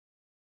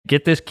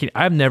Get this,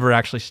 I've never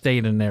actually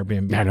stayed in an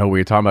Airbnb. I know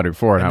we were talking about it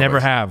before. I never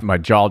have. My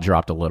jaw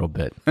dropped a little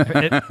bit.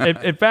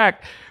 In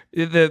fact,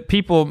 the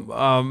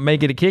people may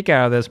get a kick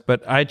out of this,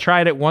 but I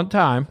tried it one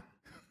time,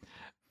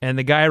 and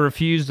the guy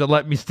refused to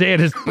let me stay at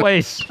his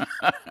place.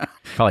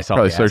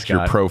 Probably searched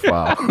your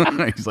profile.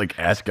 He's like,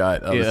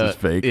 Ascot. Oh, this is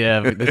fake. Yeah,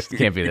 this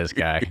can't be this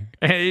guy.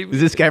 Hey,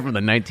 Is this guy from the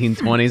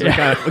 1920s?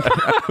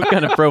 What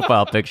kind of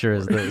profile picture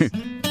is this?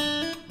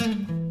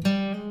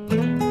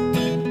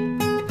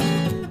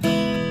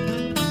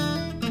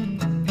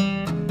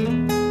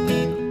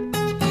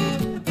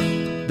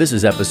 This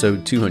is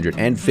episode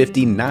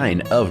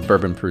 259 of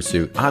Bourbon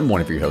Pursuit. I'm one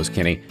of your hosts,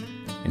 Kenny,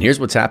 and here's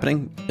what's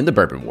happening in the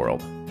bourbon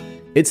world.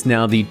 It's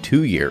now the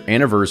 2-year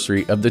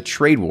anniversary of the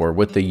trade war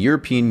with the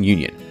European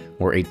Union,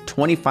 where a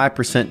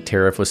 25%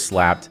 tariff was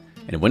slapped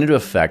and it went into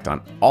effect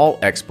on all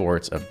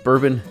exports of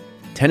bourbon,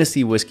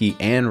 Tennessee whiskey,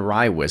 and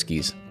rye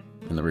whiskeys.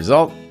 And the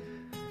result?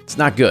 It's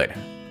not good.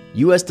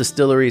 U.S.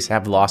 distilleries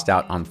have lost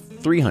out on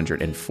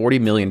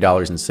 $340 million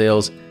in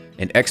sales,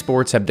 and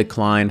exports have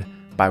declined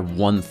by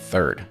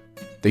 1/3.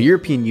 The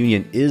European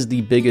Union is the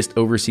biggest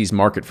overseas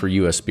market for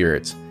U.S.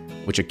 spirits,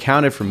 which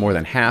accounted for more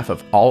than half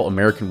of all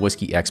American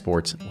whiskey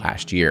exports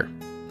last year.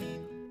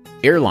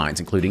 Airlines,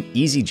 including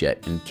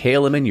EasyJet and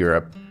KLM in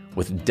Europe,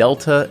 with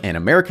Delta and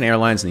American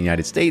Airlines in the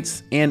United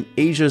States, and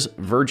Asia's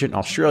Virgin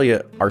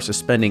Australia, are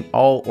suspending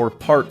all or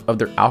part of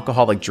their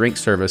alcoholic drink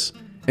service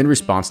in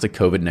response to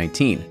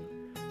COVID-19.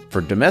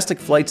 For domestic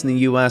flights in the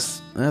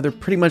U.S., they're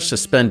pretty much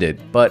suspended,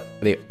 but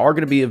they are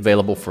going to be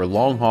available for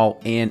long-haul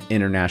and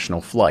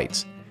international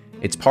flights.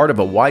 It's part of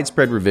a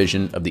widespread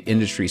revision of the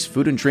industry's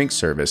food and drink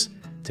service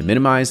to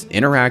minimize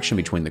interaction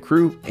between the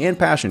crew and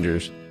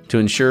passengers to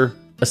ensure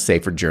a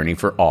safer journey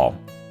for all.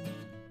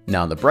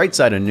 Now, on the bright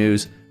side of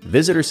news,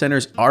 visitor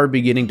centers are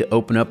beginning to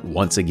open up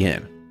once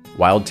again.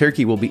 Wild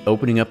Turkey will be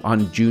opening up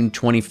on June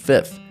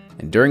 25th,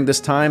 and during this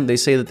time, they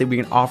say that they'll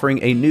begin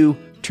offering a new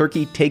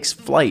Turkey Takes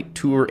Flight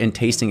tour and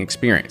tasting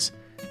experience.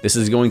 This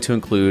is going to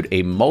include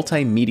a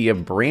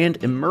multimedia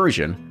brand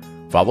immersion,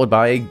 followed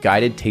by a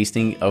guided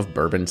tasting of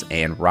bourbons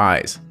and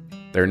ryes.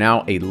 There are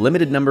now a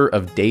limited number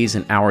of days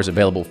and hours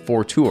available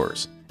for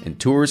tours, and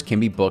tours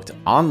can be booked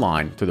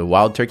online through the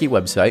Wild Turkey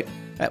website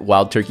at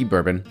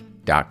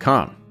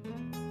wildturkeybourbon.com.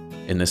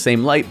 In the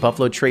same light,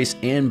 Buffalo Trace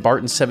and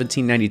Barton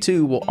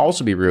 1792 will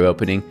also be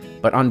reopening,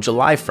 but on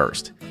July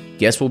 1st.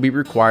 Guests will be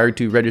required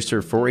to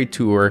register for a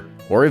tour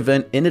or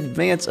event in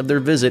advance of their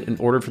visit in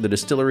order for the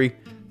distillery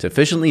to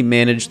efficiently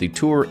manage the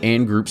tour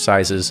and group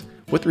sizes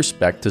with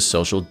respect to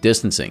social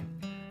distancing.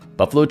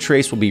 Buffalo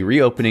Trace will be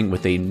reopening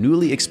with a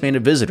newly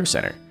expanded visitor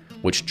center,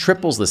 which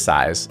triples the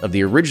size of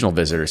the original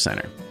visitor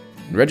center.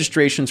 And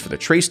registrations for the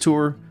Trace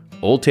Tour,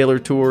 Old Taylor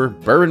Tour,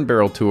 Bourbon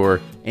Barrel Tour,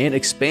 and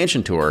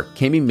Expansion Tour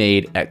can be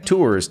made at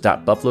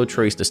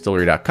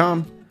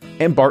tours.buffalotracedistillery.com,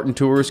 and Barton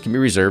Tours can be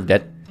reserved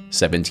at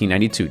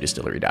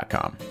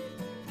 1792distillery.com.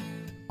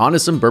 On to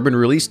some bourbon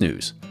release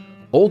news.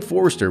 Old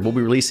Forester will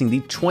be releasing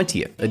the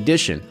 20th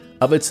edition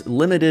of its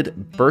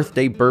limited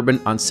birthday bourbon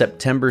on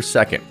September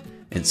 2nd,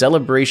 in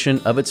celebration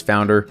of its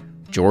founder,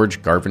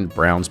 George Garvin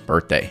Brown's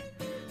birthday.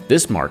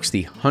 This marks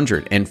the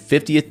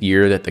 150th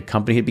year that the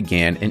company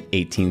began in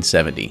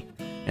 1870,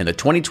 and the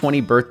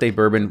 2020 birthday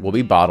bourbon will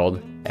be bottled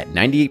at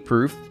 98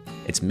 proof.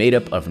 It's made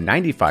up of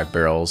 95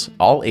 barrels,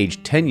 all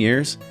aged 10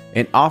 years,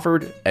 and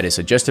offered at a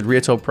suggested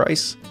retail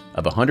price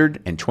of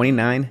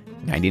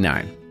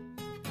 $129.99.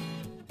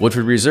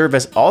 Woodford Reserve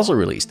has also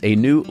released a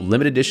new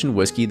limited edition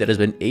whiskey that has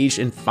been aged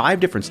in 5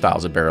 different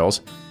styles of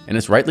barrels, and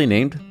is rightly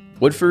named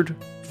Woodford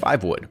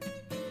 5-Wood.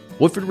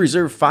 Woodford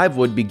Reserve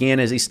 5-Wood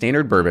began as a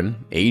standard bourbon,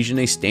 aged in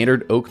a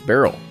standard oak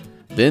barrel.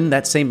 Then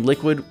that same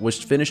liquid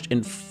was finished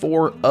in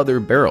 4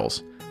 other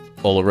barrels: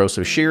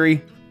 Oloroso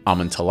Sherry,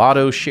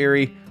 Amontillado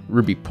Sherry,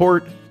 Ruby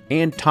Port,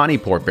 and Tawny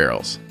Port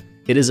barrels.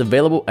 It is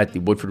available at the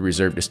Woodford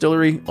Reserve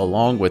Distillery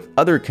along with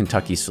other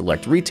Kentucky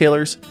Select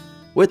retailers,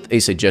 with a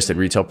suggested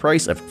retail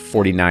price of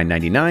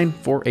 $49.99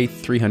 for a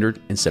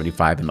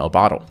 375 ml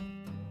bottle.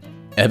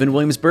 Evan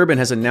Williams Bourbon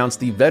has announced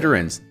the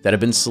veterans that have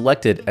been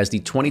selected as the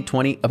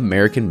 2020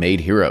 American Made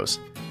Heroes.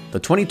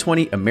 The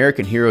 2020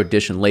 American Hero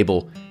Edition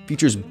label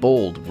features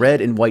bold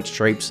red and white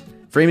stripes,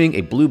 framing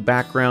a blue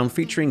background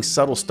featuring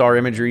subtle star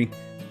imagery,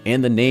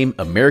 and the name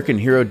American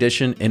Hero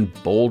Edition in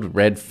bold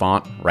red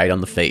font right on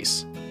the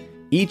face.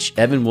 Each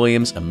Evan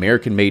Williams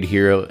American Made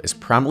Hero is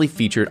prominently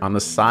featured on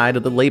the side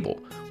of the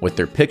label, with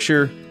their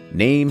picture,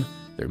 name,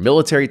 their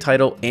military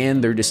title,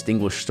 and their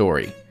distinguished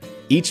story.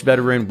 Each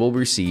veteran will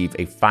receive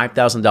a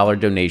 $5,000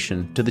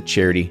 donation to the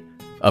charity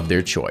of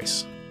their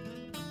choice.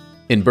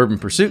 In Bourbon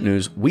Pursuit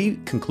news, we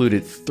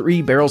concluded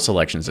 3 barrel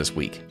selections this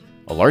week: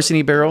 a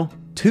Larceny barrel,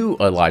 2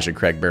 Elijah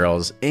Craig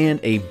barrels, and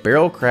a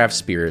Barrel Craft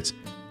Spirits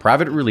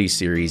Private Release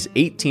Series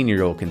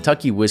 18-year-old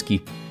Kentucky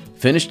whiskey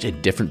finished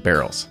in different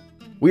barrels.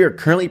 We are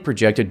currently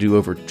projected to do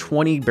over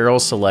 20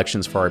 barrel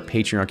selections for our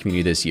Patreon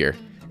community this year,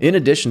 in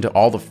addition to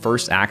all the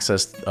first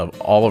access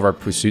of all of our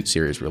Pursuit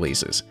Series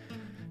releases.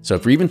 So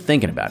if you're even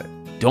thinking about it,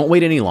 don't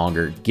wait any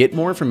longer. Get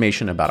more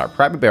information about our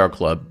Private Barrel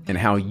Club and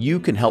how you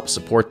can help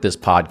support this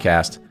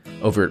podcast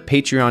over at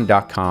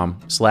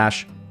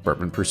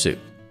patreon.com/Bourbon Pursuit.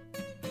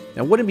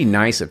 Now, wouldn't it be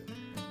nice if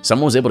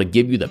someone was able to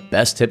give you the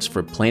best tips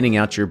for planning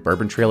out your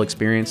bourbon trail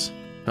experience?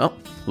 Well,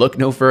 look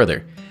no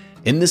further.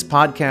 In this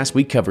podcast,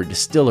 we cover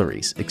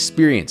distilleries,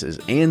 experiences,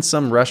 and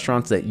some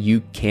restaurants that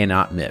you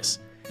cannot miss.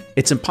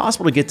 It's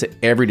impossible to get to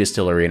every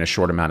distillery in a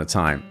short amount of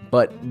time,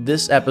 but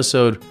this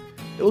episode,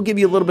 it will give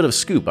you a little bit of a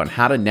scoop on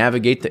how to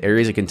navigate the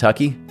areas of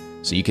Kentucky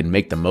so you can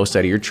make the most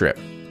out of your trip.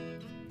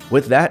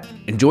 With that,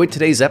 enjoy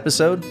today's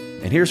episode,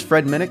 and here's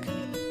Fred Minnick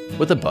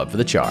with Above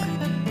the Char.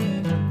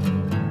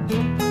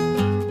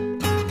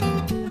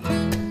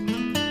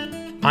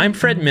 I'm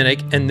Fred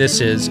Minnick, and this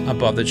is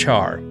Above the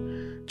Char.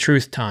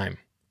 Truth time.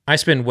 I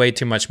spend way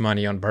too much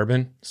money on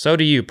bourbon. So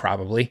do you,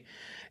 probably.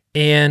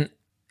 And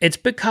it's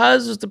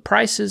because the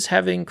prices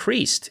have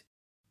increased.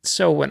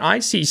 So when I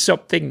see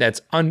something that's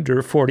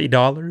under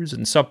 $40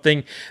 and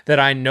something that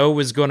I know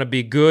is going to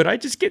be good, I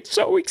just get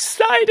so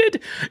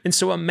excited. And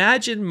so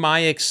imagine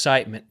my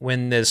excitement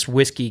when this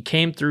whiskey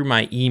came through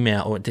my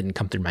email. Oh, it didn't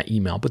come through my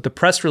email, but the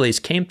press release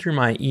came through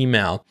my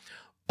email.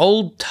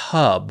 Old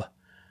Tub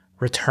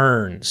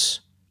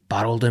returns.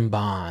 Bottled in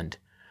Bond.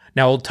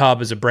 Now, Old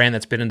Tub is a brand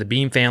that's been in the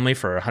Beam family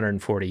for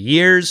 140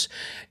 years,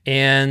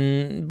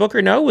 and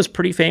Booker No was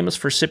pretty famous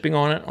for sipping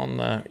on it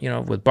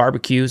with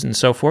barbecues and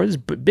so forth. It's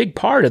a big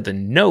part of the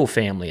No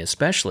family,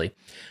 especially.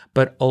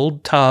 But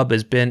Old Tub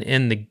has been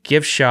in the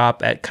gift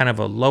shop at kind of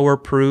a lower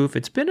proof.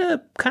 It's been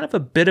a kind of a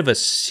bit of a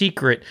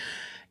secret,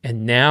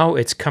 and now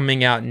it's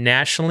coming out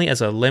nationally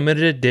as a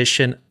limited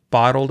edition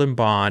Bottled in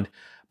Bond.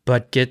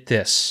 But get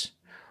this,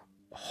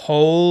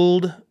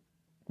 hold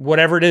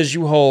whatever it is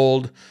you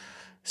hold,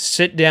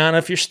 sit down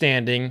if you're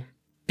standing,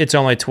 it's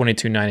only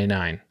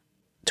 $22.99.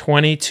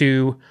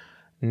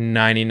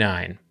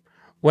 $22.99.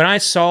 When I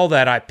saw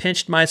that, I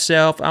pinched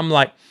myself. I'm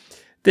like,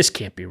 this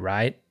can't be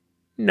right.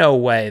 No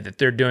way that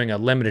they're doing a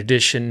limited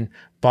edition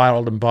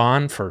Bottled in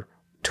Bond for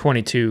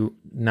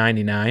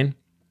 $22.99.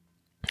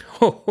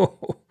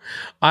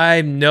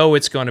 I know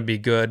it's going to be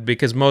good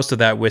because most of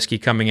that whiskey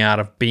coming out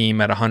of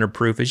Beam at 100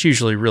 proof is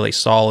usually really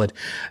solid.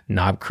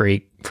 Knob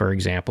Creek, for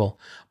example.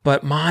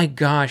 But my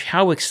gosh,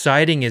 how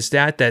exciting is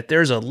that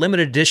there's a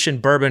limited edition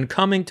bourbon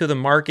coming to the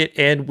market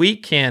and we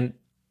can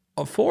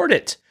afford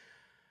it.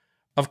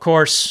 Of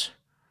course,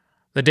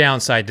 the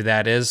downside to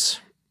that is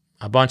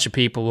a bunch of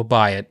people will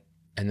buy it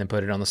and then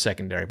put it on the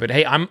secondary. But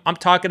hey, I'm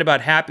talking about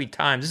happy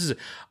times.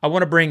 I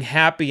want to bring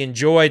happy and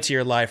joy to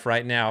your life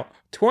right now.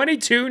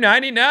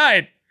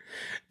 $22.99.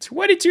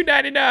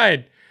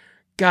 $22.99.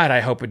 God,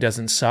 I hope it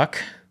doesn't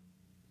suck.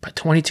 But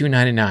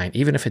 $22.99,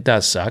 even if it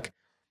does suck,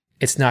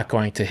 it's not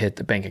going to hit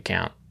the bank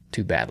account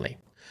too badly.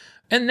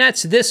 And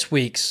that's this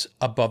week's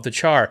Above the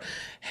Char.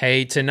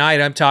 Hey, tonight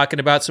I'm talking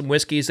about some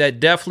whiskeys that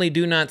definitely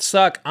do not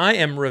suck. I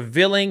am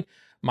revealing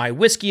my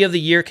Whiskey of the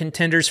Year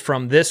contenders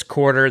from this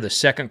quarter, the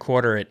second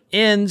quarter. It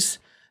ends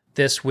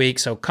this week.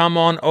 So come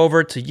on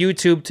over to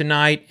YouTube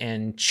tonight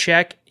and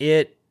check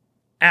it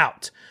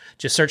out.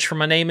 Just search for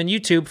my name in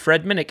YouTube,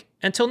 Fred Minnick.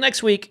 Until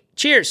next week,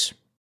 cheers.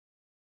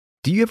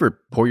 Do you ever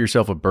pour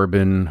yourself a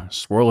bourbon,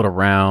 swirl it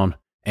around,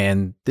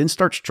 and then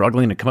start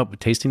struggling to come up with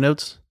tasting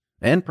notes?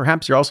 And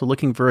perhaps you're also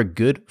looking for a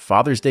good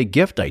Father's Day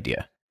gift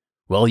idea.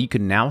 Well, you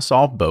can now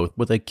solve both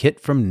with a kit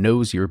from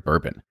Nose Your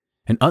Bourbon.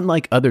 And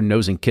unlike other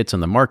nosing kits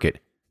on the market,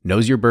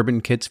 Nose Your Bourbon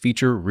kits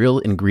feature real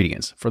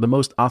ingredients for the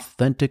most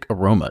authentic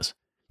aromas.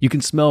 You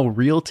can smell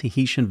real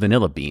Tahitian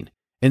vanilla bean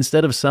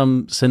instead of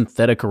some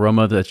synthetic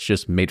aroma that's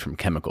just made from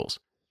chemicals.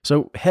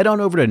 So head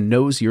on over to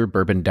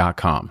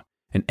KnowsYourBourbon.com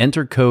and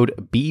enter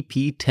code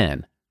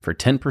BP10 for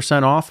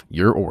 10% off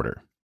your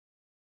order.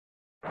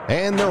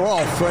 And they're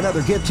off for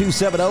another Get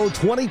 270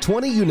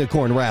 2020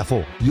 Unicorn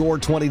Raffle. Your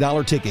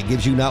 $20 ticket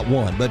gives you not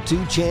one, but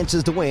two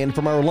chances to win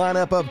from our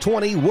lineup of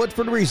 20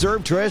 Woodford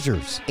Reserve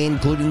treasures,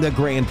 including the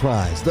grand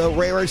prize, the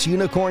rarest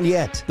unicorn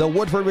yet, the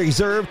Woodford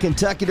Reserve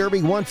Kentucky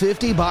Derby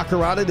 150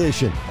 Baccarat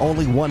Edition.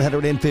 Only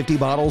 150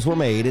 bottles were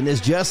made and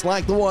is just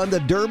like the one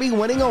the Derby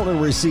winning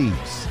owner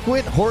receives.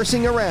 Quit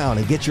horsing around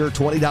and get your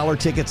 $20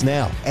 tickets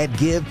now at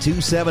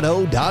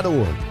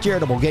give270.org.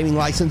 Charitable Gaming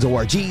License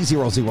ORG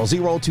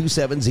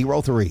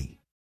 0002703.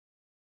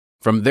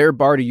 From their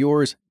bar to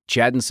yours,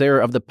 Chad and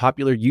Sarah of the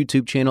popular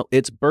YouTube channel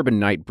It's Bourbon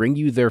Night bring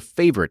you their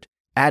favorite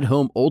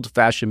at-home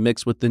old-fashioned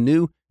mix with the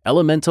new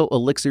Elemental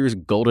Elixirs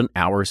Golden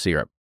Hour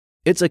Syrup.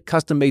 It's a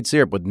custom-made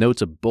syrup with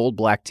notes of bold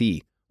black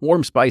tea,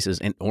 warm spices,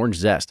 and orange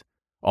zest.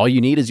 All you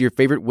need is your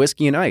favorite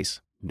whiskey and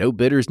ice. No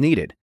bitters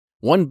needed.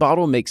 One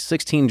bottle makes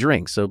 16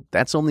 drinks, so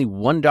that's only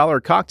 $1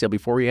 a cocktail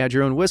before you add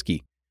your own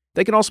whiskey.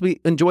 They can also be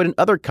enjoyed in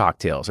other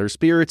cocktails or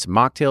spirits,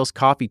 mocktails,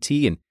 coffee,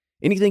 tea, and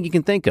anything you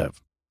can think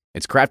of.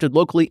 It's crafted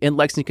locally in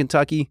Lexington,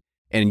 Kentucky,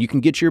 and you can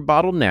get your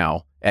bottle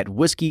now at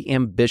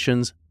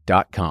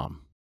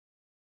whiskeyambitions.com.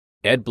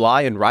 Ed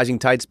Bly and Rising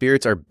Tide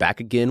Spirits are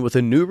back again with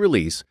a new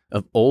release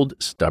of Old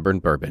Stubborn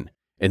Bourbon.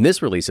 And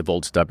this release of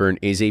Old Stubborn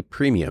is a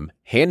premium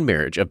hand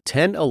marriage of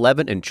 10,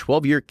 11, and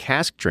 12-year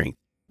cask strength,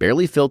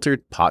 barely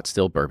filtered pot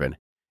still bourbon.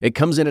 It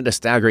comes in at a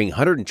staggering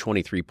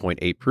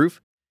 123.8 proof,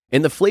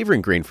 and the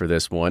flavoring grain for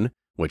this one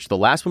which the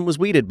last one was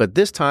wheated, but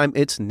this time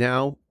it's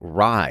now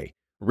rye.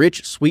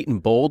 Rich, sweet,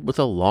 and bold with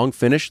a long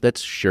finish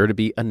that's sure to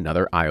be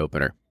another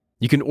eye-opener.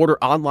 You can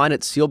order online at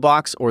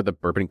Sealbox or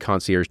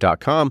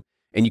thebourbonconcierge.com,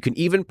 and you can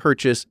even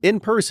purchase in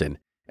person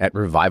at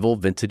Revival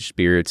Vintage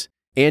Spirits,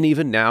 and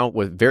even now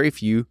with very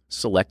few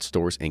select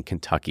stores in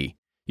Kentucky.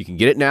 You can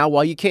get it now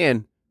while you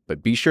can,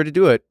 but be sure to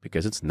do it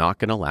because it's not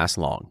going to last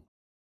long.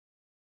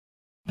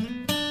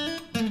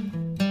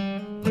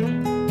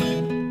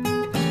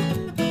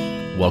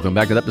 Welcome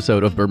back to the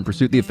episode of Bourbon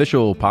Pursuit, the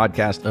official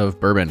podcast of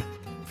bourbon.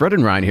 Fred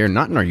and Ryan here,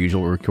 not in our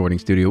usual recording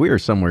studio. We are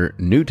somewhere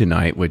new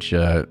tonight, which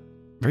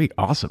very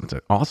awesome. It's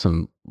an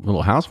awesome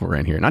little house we're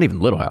in here. Not even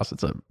little house.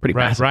 It's a pretty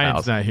massive Ryan's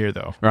house. not here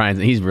though.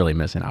 He's really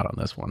missing out on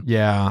this one.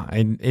 Yeah,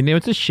 and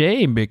it's a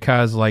shame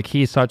because like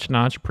he's such an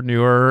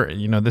entrepreneur.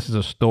 You know, this is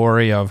a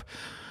story of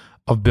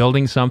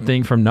building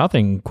something from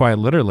nothing, quite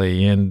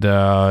literally. And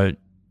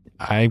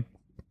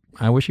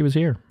I wish he was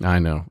here. I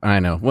know.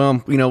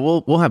 Well,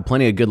 we'll have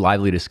plenty of good,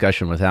 lively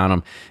discussion without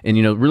him. And,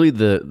 really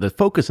the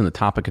focus and the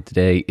topic of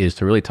today is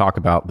to really talk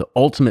about the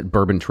ultimate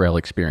bourbon trail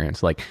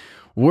experience. Like,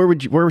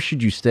 where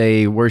should you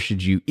stay? Where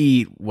should you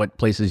eat? What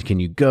places can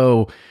you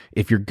go?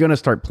 If you're going to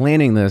start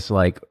planning this,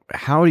 like,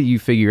 how do you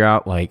figure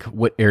out, like,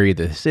 what area of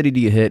the city do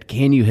you hit?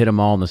 Can you hit them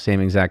all in the same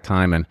exact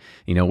time? And,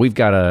 we've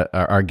got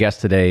our guest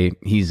today.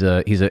 He's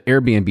an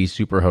Airbnb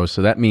superhost.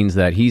 So that means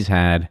that he's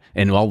had,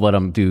 and I'll let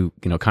him do,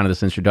 kind of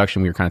this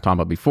introduction we were kind of talking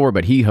about before,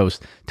 but he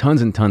hosts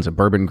tons and tons of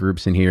bourbon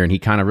groups in here. And he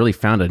kind of really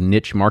found a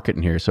niche market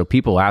in here. So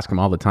people ask him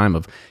all the time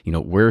of,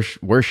 where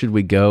should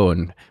we go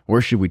and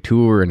where should we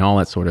tour and all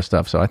that sort of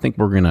stuff. So I think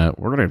we're gonna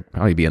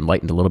probably be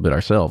enlightened a little bit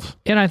ourselves.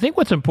 And I think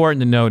what's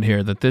important to note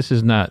here that this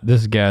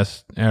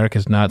guest, Eric,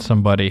 is not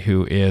somebody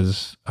who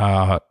is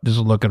just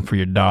looking for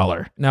your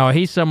dollar. No,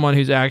 he's someone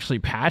who's actually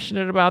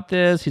passionate about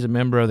this. He's a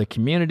member of the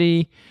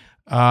community.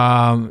 He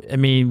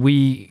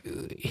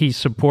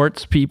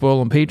supports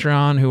people on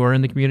Patreon who are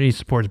in the community. He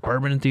supports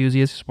bourbon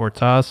enthusiasts. He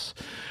supports us.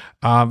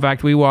 In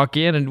fact, we walk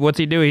in and what's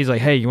he do? He's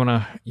like, "Hey, you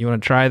wanna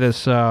try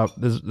this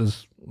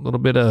this little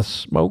bit of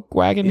smoke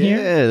wagon here?"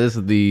 Yeah, this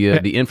is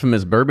the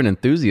infamous bourbon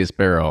enthusiast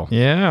barrel.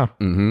 Yeah.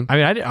 Mm-hmm.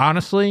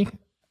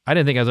 I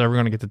didn't think I was ever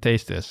going to get to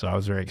taste this, so I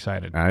was very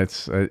excited.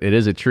 It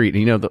is a treat.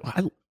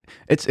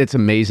 It's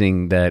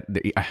amazing that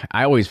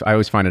I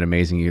always find it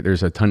amazing.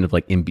 There's a ton of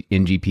like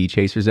NGP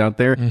chasers out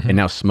there, and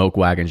now smoke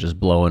wagons just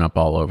blowing up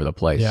all over the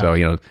place. Yeah.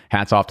 So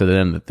hats off to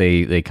them that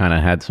they kind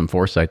of had some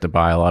foresight to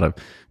buy a lot of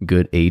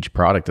good aged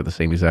product at the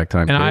same exact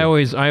time. And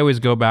too. I always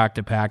go back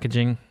to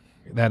packaging.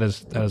 That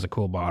is a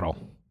cool bottle.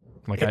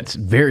 Like it's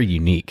very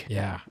unique.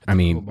 Yeah.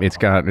 It's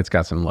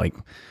got some like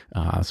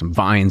some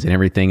vines and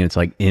everything, and it's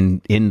like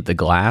in the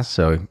glass.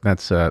 So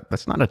that's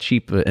not a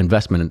cheap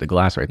investment into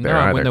glass right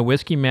there. No, when the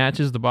whiskey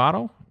matches the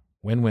bottle,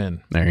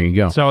 win-win. There you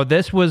go. So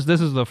this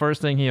is the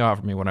first thing he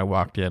offered me when I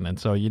walked in, and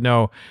so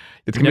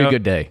it's gonna be a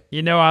good day.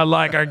 I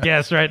like our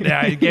guest right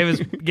now. He gave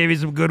me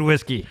some good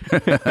whiskey.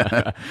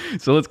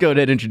 So let's go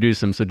ahead and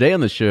introduce him. So today on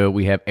the show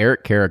we have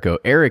Eric Carrico.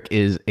 Eric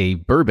is a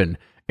bourbon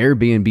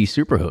Airbnb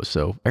superhost.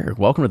 So Eric,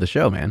 welcome to the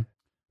show, man.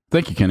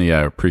 Thank you, Kenny.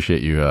 I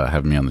appreciate you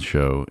having me on the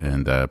show,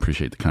 and I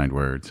appreciate the kind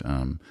words.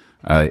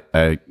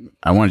 I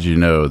wanted you to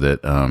know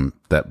that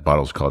that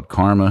bottle's called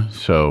Karma,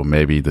 so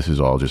maybe this is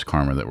all just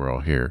karma that we're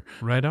all here.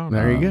 Right on.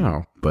 There you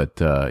go. But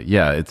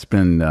it's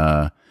been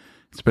a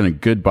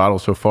good bottle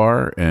so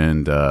far,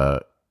 and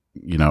I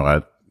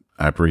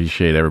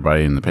appreciate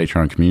everybody in the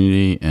Patreon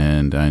community,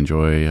 and I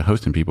enjoy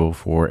hosting people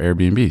for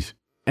Airbnbs.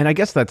 And I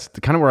guess that's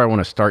kind of where I want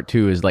to start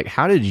too, is like,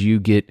 how did you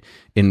get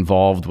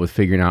involved with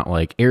figuring out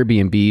like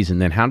Airbnbs? And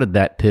then how did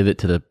that pivot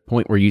to the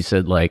point where you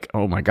said like,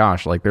 oh my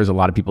gosh, like there's a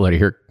lot of people that are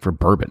here for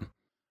bourbon?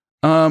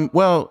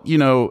 Well,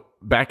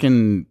 back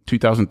in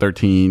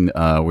 2013,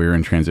 we were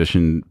in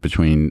transition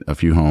between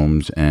two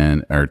homes,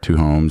 and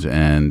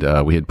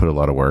we had put a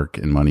lot of work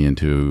and money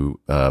into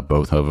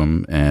both of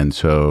them. And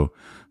so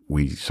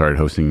we started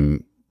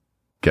hosting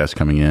guests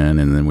coming in,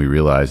 and then we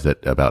realized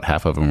that about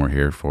half of them were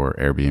here for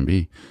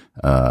Airbnb,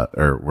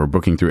 or were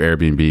booking through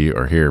Airbnb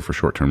or here for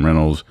short-term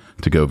rentals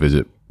to go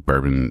visit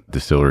bourbon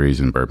distilleries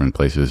and bourbon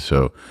places.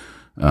 So,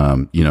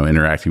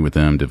 interacting with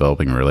them,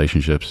 developing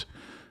relationships,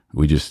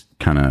 we just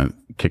kind of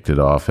kicked it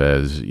off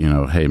as,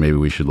 hey, maybe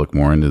we should look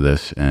more into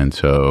this. And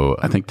so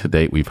I think to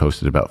date we've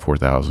hosted about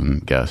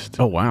 4,000 guests.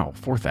 Oh, wow.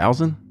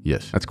 4,000?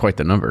 Yes. That's quite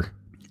the number.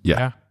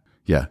 Yeah.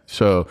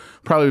 So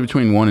probably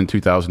between 1,000 and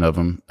 2,000 of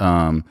them,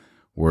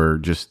 we're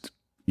just,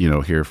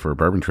 here for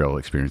bourbon trail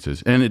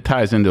experiences. And it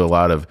ties into a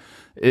lot of,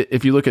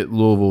 if you look at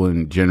Louisville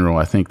in general,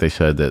 I think they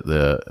said that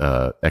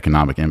the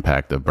economic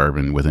impact of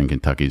bourbon within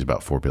Kentucky is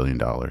about $4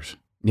 billion.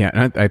 Yeah.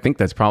 And I think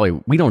that's probably,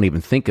 we don't even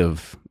think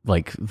of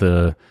like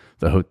the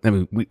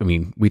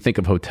we think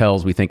of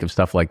hotels, we think of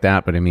stuff like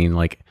that, but I mean,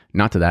 like,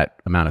 not to that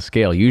amount of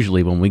scale.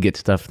 Usually when we get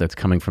stuff that's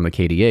coming from the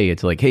KDA,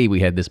 it's like, hey, we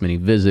had this many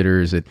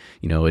visitors, it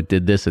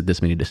did this at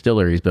this many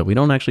distilleries, but we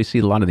don't actually see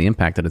a lot of the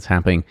impact that it's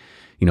happening,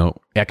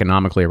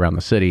 economically around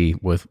the city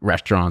with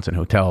restaurants and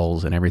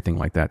hotels and everything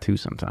like that too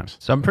sometimes.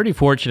 So I'm pretty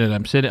fortunate.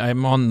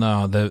 I'm on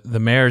the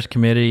mayor's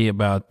committee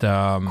about.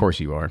 Of course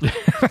you are.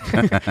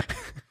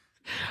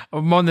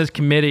 I'm on this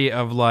committee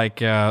of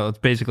it's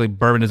basically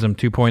Bourbonism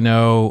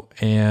 2.0,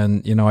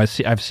 and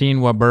I've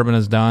seen what bourbon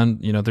has done,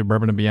 through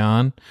Bourbon and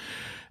Beyond,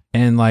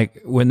 and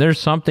when there's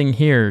something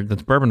here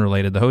that's bourbon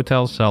related, the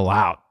hotels sell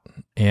out,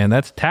 and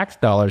that's tax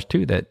dollars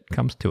too that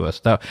comes to us.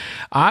 So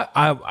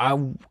I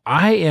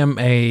am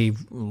a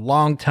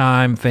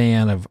longtime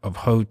fan of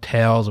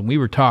hotels, and we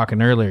were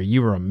talking earlier.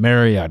 You were a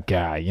Marriott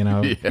guy, Yeah.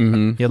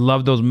 Mm-hmm. You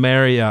love those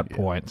Marriott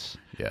points.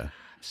 Yeah.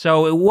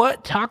 So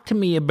talk to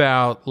me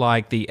about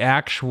the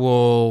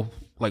actual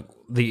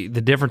the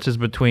differences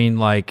between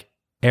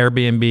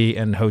Airbnb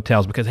and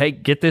hotels, because hey,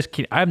 get this,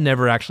 I've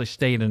never actually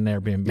stayed in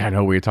an Airbnb. I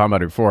know we were talking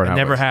about it before. And I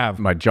never have.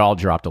 My jaw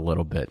dropped a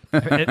little bit.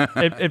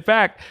 In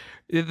fact,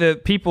 the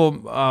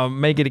people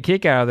may get a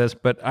kick out of this,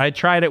 but I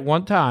tried it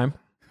one time,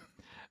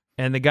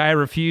 and the guy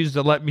refused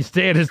to let me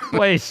stay at his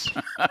place.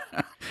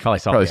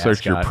 Probably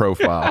searched your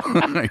profile.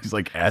 He's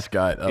like,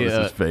 Ascot. Oh, this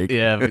is fake.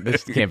 Yeah, but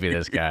this can't be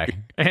this guy.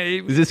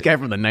 Is this guy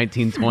from the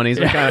 1920s?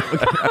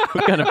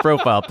 What kind of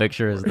profile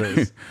picture is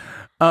this?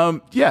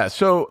 Yeah.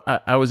 So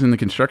I was in the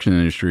construction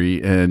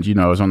industry, and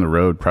I was on the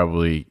road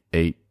probably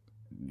 80%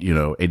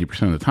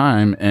 of the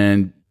time,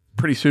 and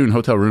pretty soon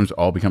hotel rooms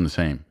all become the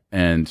same.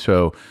 And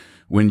so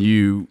when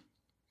you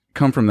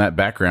come from that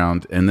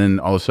background, and then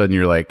all of a sudden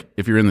you're like,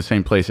 if you're in the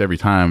same place every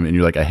time, and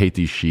you're like, I hate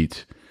these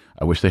sheets.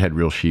 I wish they had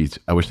real sheets.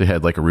 I wish they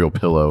had a real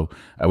pillow.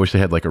 I wish they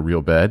had a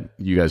real bed.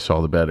 You guys saw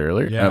the bed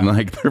earlier. Yeah. I'm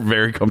like, they're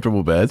very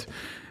comfortable beds.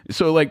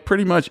 So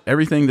pretty much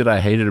everything that I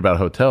hated about a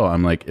hotel,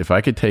 I'm like, if I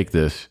could take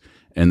this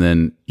and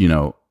then,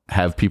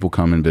 have people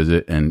come and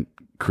visit and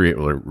create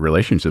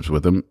relationships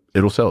with them,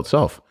 it'll sell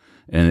itself.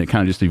 And it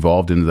kind of just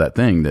evolved into that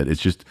thing that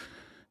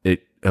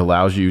it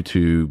allows you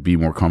to be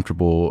more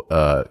comfortable.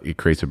 It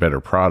creates a better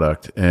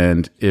product.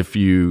 And if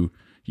you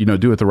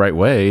do it the right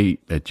way,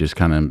 it just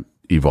kind of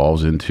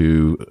evolves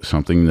into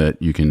something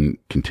that you can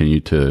continue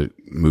to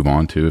move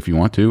on to if you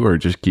want to, or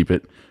just keep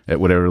it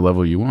at whatever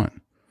level you want.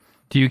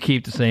 Do you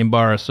keep the same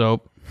bar of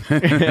soap?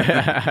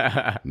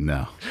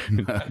 No,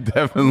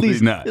 definitely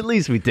not. At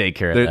least we take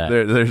care of that.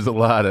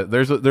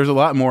 There's a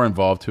lot more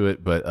involved to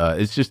it, but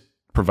it's just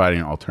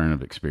providing an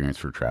alternative experience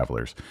for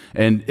travelers.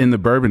 And in the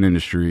bourbon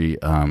industry,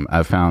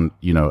 I've found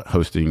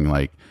hosting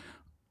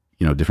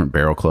different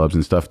barrel clubs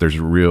and stuff. There's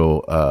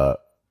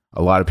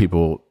a lot of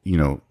people,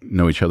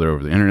 know each other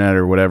over the internet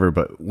or whatever,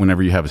 but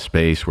whenever you have a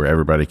space where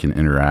everybody can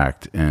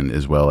interact and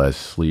as well as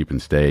sleep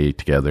and stay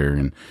together,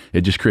 and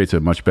it just creates a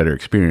much better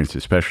experience,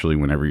 especially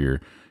whenever you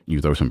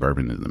throw some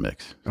bourbon into the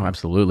mix. Oh,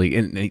 absolutely.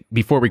 And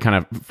before we kind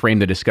of frame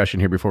the discussion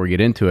here, before we get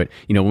into it,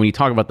 when you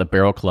talk about the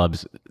barrel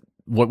clubs,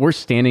 what we're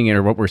standing in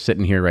or what we're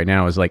sitting here right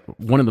now is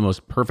one of the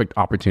most perfect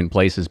opportune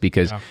places,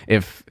 because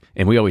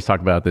and we always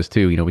talk about this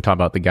too, we talk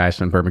about the guys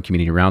from Bourbon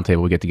Community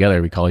Roundtable, we get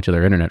together, we call each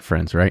other internet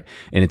friends, right?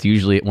 And it's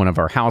usually at one of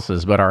our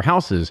houses, but our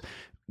houses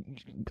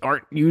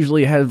aren't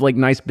usually have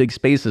nice big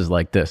spaces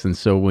like this. And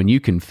so when you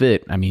can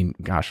fit, I mean,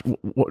 gosh,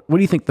 what do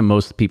you think the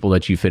most people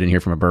that you fit in here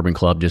from a bourbon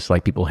club, just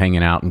people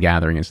hanging out and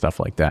gathering and stuff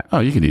like that? Oh,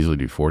 you could easily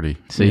do 40.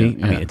 See,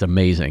 Yeah. I mean, it's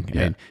amazing.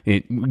 Yeah.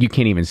 And you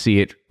can't even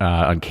see it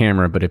on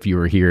camera, but if you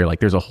were here,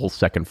 there's a whole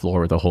second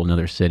floor with a whole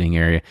nother sitting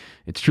area.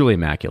 It's truly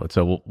immaculate.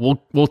 So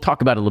we'll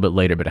talk about it a little bit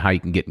later, but how you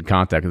can get in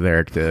contact with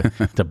Eric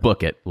to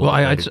book it.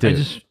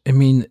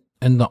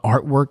 And the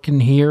artwork in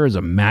here is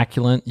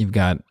immaculate. You've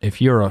got,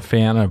 if you're a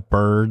fan of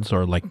birds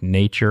or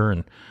nature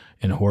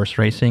and horse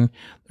racing,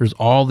 there's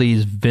all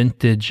these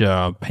vintage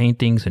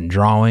paintings and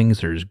drawings.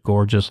 There's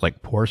gorgeous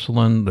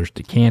porcelain. There's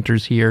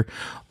decanters here.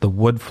 The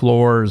wood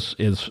floors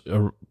is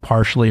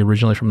partially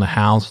originally from the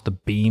house. The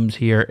beams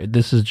here.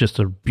 This is just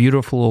a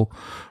beautiful,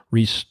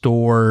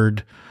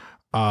 restored,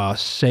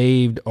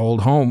 saved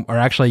old home. Or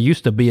actually, it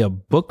used to be a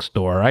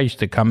bookstore. I used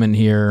to come in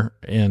here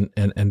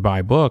and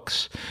buy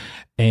books.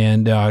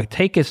 And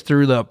take us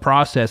through the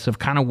process of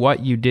kind of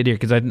what you did here,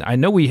 because I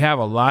know we have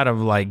a lot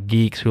of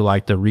geeks who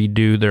like to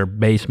redo their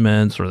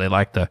basements, or they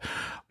like to,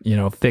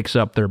 fix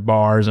up their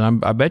bars.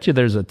 And I bet you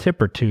there's a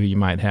tip or two you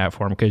might have for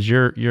them, because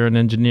you're an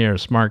engineer, a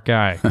smart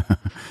guy.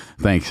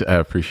 Thanks, I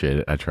appreciate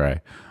it. I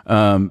try.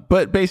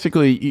 But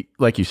basically,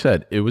 like you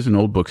said, it was an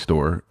old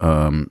bookstore.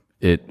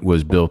 It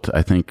was built,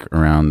 I think,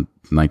 around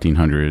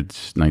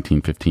 1900s,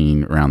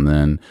 1915, around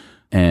then.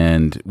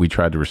 And we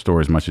tried to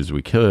restore as much as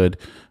we could.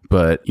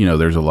 But,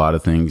 there's a lot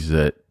of things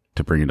that,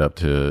 to bring it up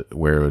to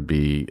where it would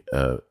be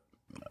a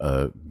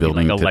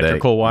building today.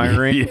 Electrical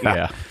wiring?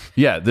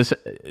 Yeah. This,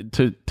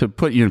 to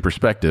put you in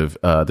perspective,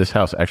 this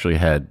house actually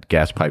had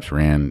gas pipes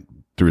ran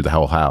through the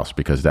whole house,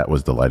 because that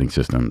was the lighting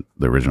system,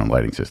 the original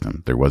lighting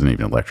system. There wasn't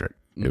even electric.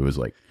 It was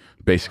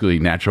basically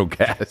natural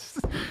gas.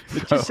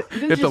 Sounds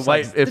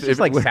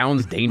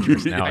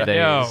dangerous nowadays.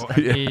 No, I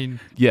mean,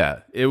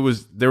 there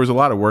was a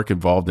lot of work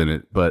involved in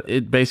it, but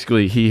it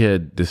basically, he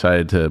had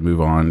decided to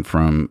move on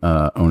from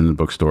owning the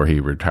bookstore. He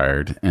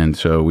retired, and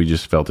so we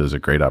just felt it was a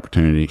great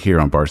opportunity here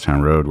on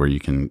Bardstown Road where you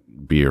can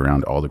be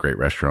around all the great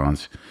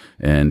restaurants.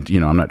 And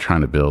I'm not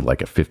trying to build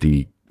like a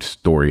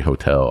 50-story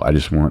hotel. I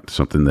just want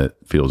something that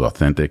feels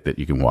authentic, that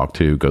you can walk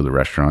to, go to the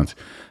restaurants,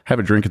 have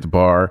a drink at the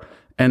bar,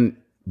 and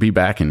be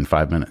back in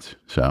 5 minutes.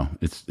 So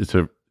it's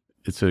a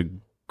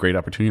great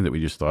opportunity that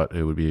we just thought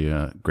it would be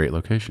a great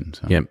location.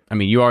 So. Yeah, I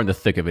mean, you are in the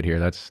thick of it here.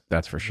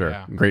 That's for sure.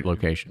 Yeah. Great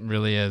location. it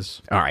really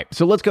is. All right,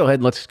 so let's go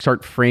ahead. Let's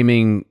start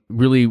framing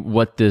really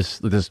what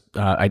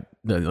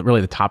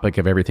really the topic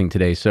of everything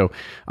today. So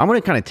I'm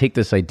going to kind of take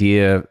this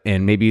idea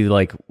and maybe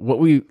like what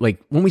we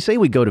like when we say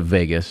we go to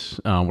Vegas,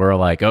 we're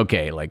like,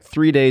 okay, like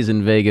 3 days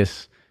in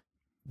Vegas,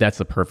 that's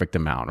the perfect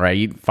amount,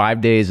 right?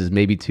 5 days is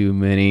maybe too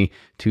many,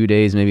 2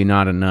 days maybe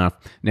not enough.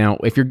 Now,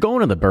 if you're going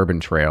to the Bourbon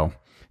Trail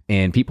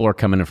and people are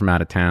coming in from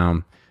out of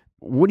town,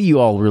 what do you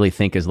all really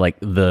think is like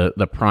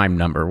the prime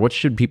number? What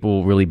should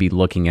people really be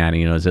looking at?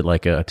 Is it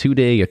like a 2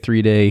 day, a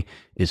 3 day?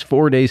 Is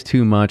 4 days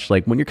too much?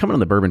 Like when you're coming on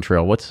the Bourbon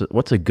Trail,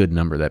 what's a good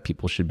number that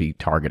people should be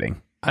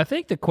targeting? I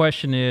think the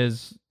question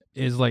is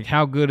like,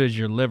 how good is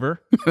your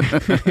liver?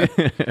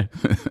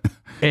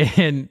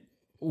 And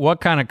what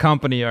kind of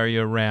company are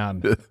you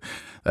around?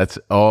 That's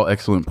all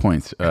excellent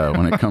points.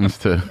 When it comes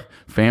to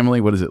family,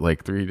 what is it,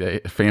 like 3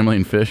 days? Family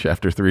and fish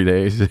after 3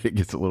 days, it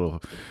gets a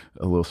little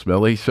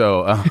smelly.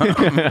 So,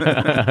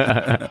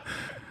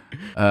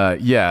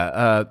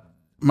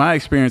 my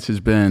experience has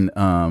been,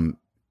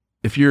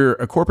 if you're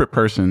a corporate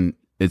person,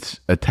 it's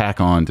a tack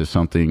on to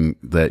something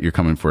that you're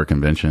coming for a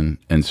convention.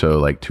 And so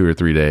like 2 or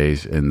 3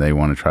 days, and they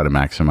want to try to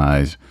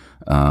maximize,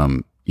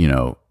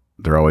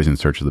 they're always in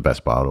search of the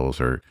best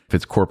bottles, or if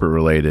it's corporate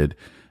related,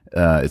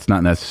 it's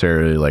not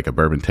necessarily like a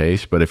bourbon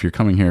taste, but if you're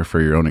coming here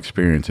for your own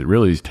experience, it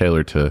really is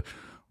tailored to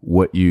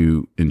what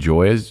you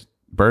enjoy as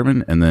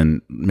bourbon. And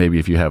then maybe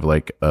if you have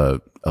like a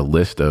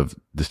list of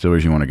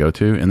distilleries you want to go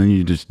to, and then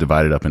you just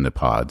divide it up into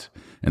pods,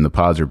 and the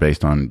pods are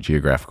based on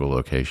geographical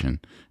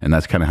location. And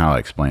that's kind of how I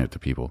explain it to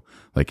people.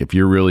 Like if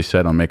you're really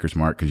set on Maker's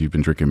Mark because you've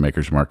been drinking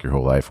Maker's Mark your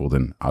whole life, well,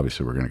 then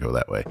obviously we're going to go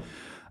that way.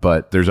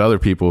 But there's other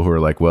people who are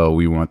like, well,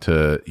 we want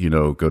to,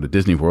 go to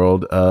Disney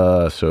World.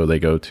 So they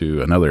go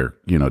to another,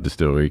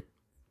 distillery,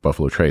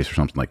 Buffalo Trace or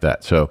something like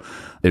that. So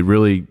it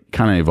really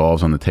kind of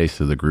evolves on the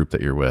taste of the group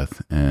that you're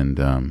with. And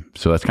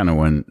so that's kind of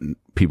when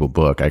people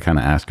book, I kind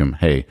of ask them,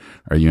 hey,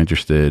 are you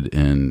interested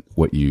in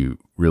what you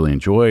really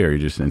enjoy, or are you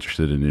just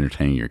interested in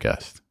entertaining your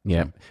guests?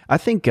 Yeah. I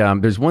think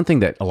there's one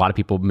thing that a lot of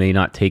people may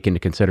not take into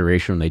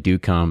consideration when they do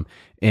come,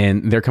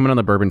 and they're coming on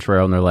the Bourbon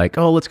Trail and they're like,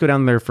 oh, let's go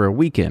down there for a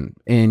weekend.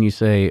 And you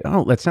say,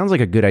 oh, that sounds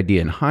like a good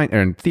idea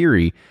in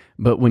theory.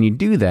 But when you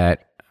do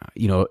that,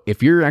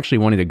 if you're actually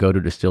wanting to go to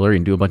a distillery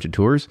and do a bunch of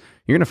tours,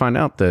 you're going to find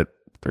out that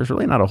there's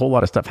really not a whole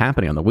lot of stuff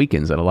happening on the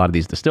weekends at a lot of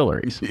these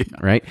distilleries,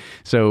 right?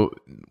 So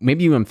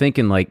maybe I'm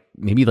thinking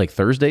maybe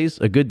Thursday's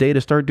a good day to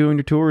start doing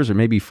your tours, or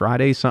maybe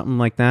Friday, something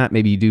like that.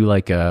 Maybe you do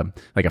like a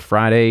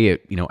Friday,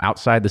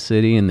 outside the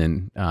city, and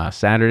then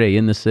Saturday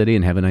in the city,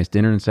 and have a nice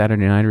dinner on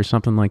Saturday night or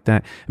something like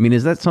that. I mean,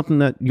 is that something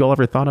that y'all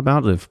ever thought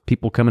about? If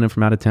people coming in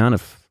from out of town,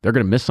 if they're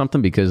going to miss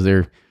something because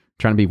they're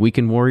trying to be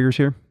weekend warriors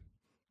here?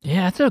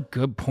 Yeah, that's a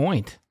good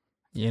point.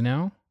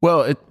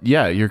 Well,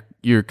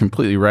 you're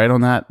completely right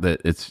on that. That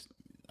it's.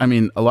 I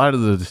mean, a lot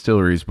of the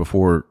distilleries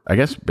before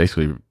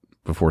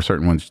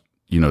certain ones,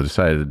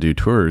 decided to do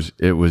tours,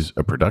 it was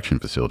a production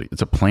facility.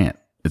 It's a plant.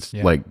 It's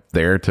like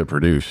there to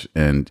produce.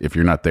 And if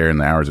you're not there in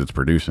the hours it's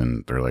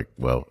producing, they're like,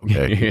 well,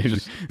 okay,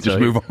 just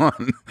move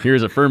on.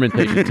 Here's a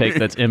fermentation tank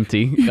that's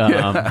empty.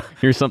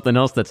 Here's something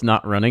else that's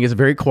not running. It's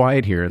very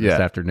quiet here this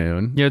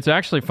afternoon. Yeah, it's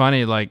actually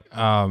funny. Like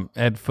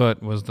Ed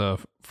Foote was the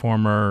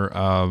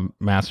former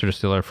master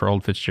distiller for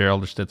Old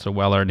Fitzgerald or Stitzel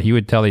Weller, and he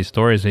would tell these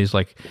stories. And he's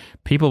like,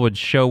 people would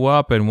show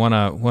up and want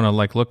to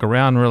like look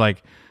around. And we're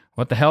like,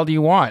 what the hell do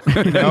you want?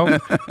 And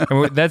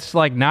that's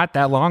like not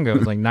that long ago. It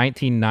was like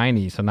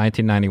 1990, so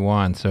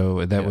 1991.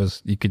 So that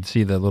was, you could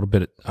see the little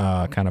bit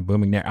kind of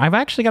booming there. I've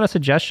actually got a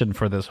suggestion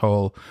for this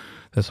whole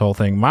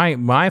thing.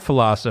 My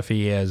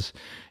philosophy is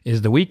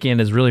the weekend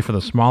is really for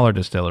the smaller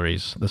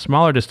distilleries. The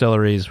smaller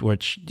distilleries,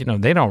 which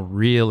they don't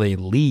really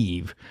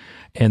leave,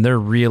 and they're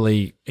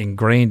really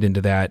ingrained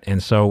into that.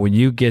 And so when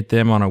you get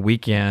them on a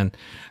weekend,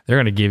 they're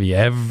going to give you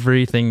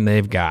everything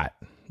they've got.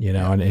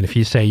 And if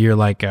you say you're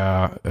like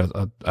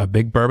a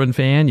big bourbon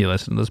fan, you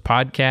listen to this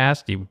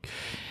podcast,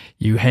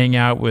 you hang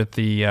out with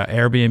the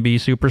Airbnb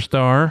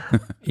superstar,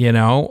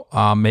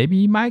 maybe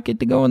you might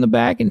get to go in the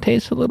back and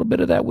taste a little bit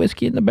of that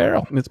whiskey in the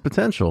barrel. It's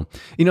potential.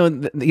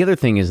 The other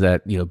thing is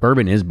that,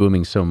 bourbon is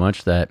booming so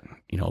much that,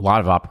 a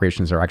lot of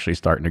operations are actually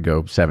starting to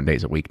go 7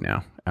 days a week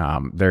now.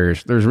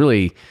 There's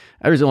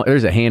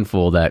a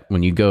handful that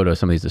when you go to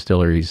some of these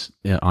distilleries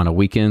on a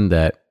weekend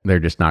that they're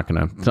just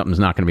something's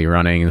not going to be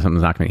running and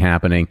something's not going to be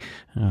happening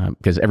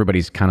because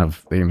everybody's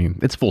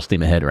it's full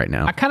steam ahead right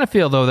now. I kind of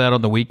feel though that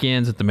on the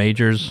weekends at the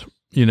majors,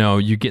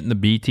 you get in the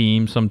B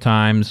team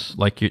sometimes.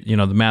 Like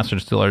the master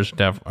distillers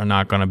are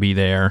not going to be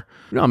there.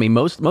 No, I mean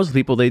most of the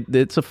people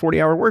it's a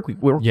 40-hour work week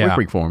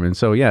for them, and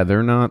so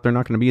they're not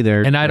going to be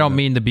there. And I don't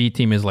mean the B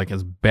team is like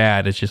as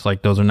bad. It's just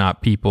like those are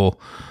not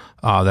people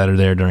that are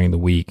there during the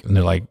week, and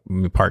they're like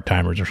part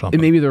timers or something.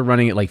 And maybe they're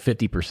running at like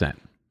 50%.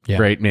 Yeah.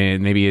 Right.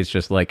 And maybe it's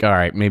just like, all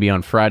right, maybe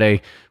on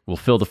Friday we'll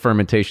fill the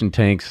fermentation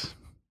tanks,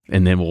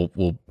 and then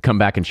we'll come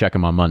back and check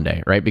them on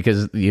Monday, right?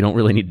 Because you don't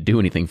really need to do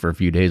anything for a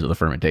few days with a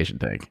fermentation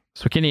tank.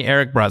 So Kenny,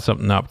 Eric brought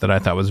something up that I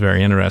thought was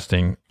very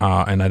interesting,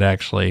 and I'd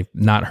actually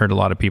not heard a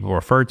lot of people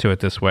refer to it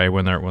this way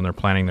when they're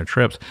planning their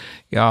trips.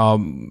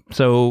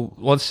 So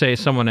let's say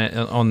someone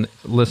on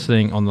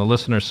the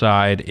listener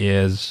side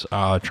is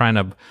trying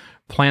to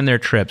plan their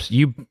trips.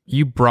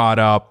 You brought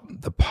up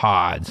the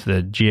pods,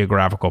 the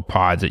geographical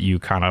pods that you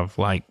kind of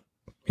like,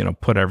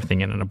 put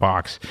everything in a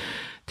box.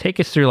 Take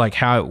us through like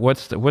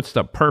what's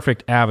the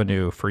perfect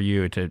avenue for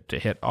you to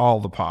hit all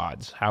the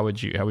pods? How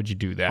would you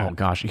do that? Oh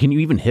gosh, can you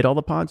even hit all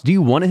the pods? Do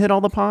you want to hit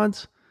all the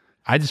pods?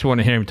 I just want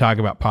to hear him talk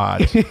about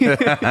pods.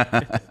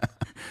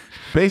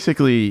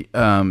 Basically,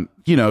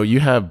 you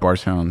have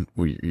Bardstown,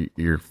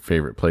 your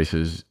favorite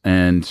places,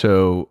 and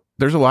so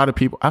there's a lot of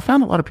people. I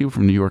found a lot of people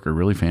from New York are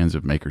really fans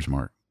of Maker's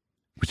Mark,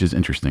 which is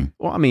interesting.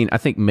 Well, I mean, I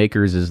think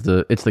Maker's is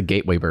the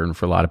gateway bourbon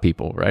for a lot of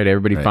people, right?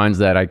 Everybody finds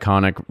that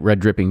iconic red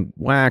dripping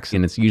wax,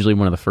 and it's usually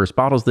one of the first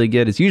bottles they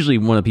get. It's usually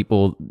one of the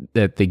people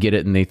that they get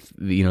it and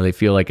they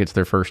feel like it's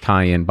their first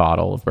high-end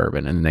bottle of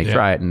bourbon, and they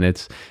try it, and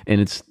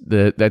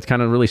that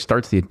kind of really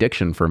starts the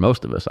addiction for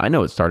most of us. I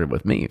know it started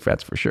with me,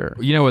 that's for sure.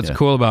 What's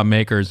cool about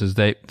Makers is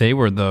they're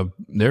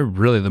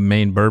really the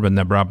main bourbon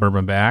that brought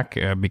bourbon back,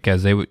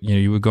 because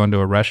you would go into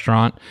a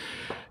restaurant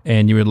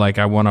and you would like,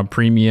 I want a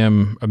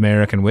premium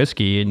American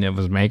whiskey, and it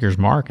was Maker's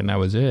Mark, and that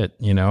was it,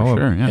 For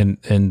sure, yeah.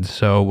 And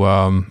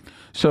so,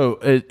 so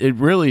it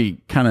really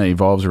kind of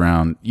evolves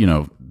around,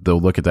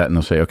 they'll look at that and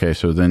they'll say, okay,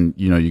 so then,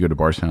 you go to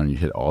Bardstown and you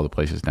hit all the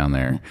places down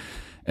there.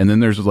 And then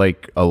there's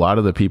like a lot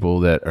of the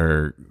people that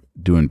are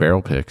doing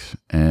barrel picks.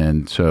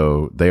 And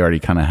so they already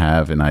kind of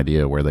have an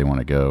idea where they want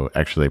to go.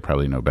 Actually, they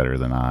probably know better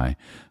than I.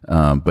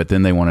 But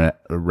then they want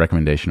a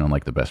recommendation on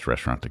like the best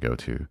restaurant to go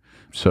to.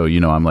 So,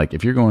 I'm like,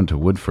 if you're going to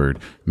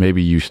Woodford,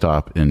 maybe you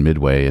stop in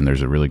Midway and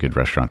there's a really good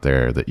restaurant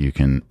there that you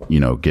can,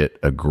 get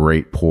a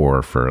great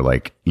pour for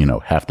like,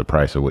 half the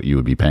price of what you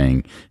would be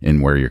paying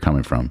in where you're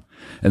coming from.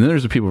 And then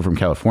there's the people from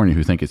California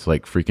who think it's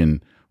like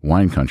freaking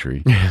wine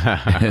country.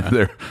 And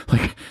they're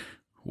like,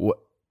 what?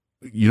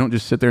 You don't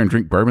just sit there and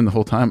drink bourbon the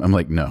whole time? I'm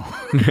like, no.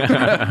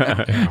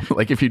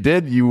 Like if you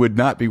did, you would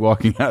not be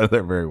walking out of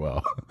there very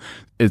well.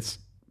 It's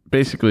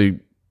basically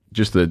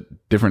just the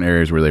different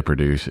areas where they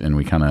produce, and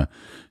we kind of,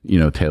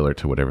 tailor it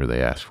to whatever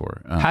they ask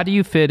for. How do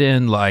you fit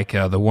in like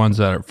the ones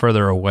that are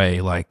further away,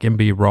 like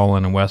MB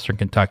Roland in Western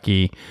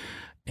Kentucky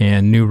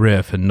and New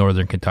Riff in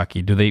Northern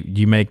Kentucky? Do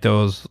you make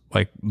those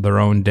like their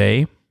own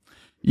day?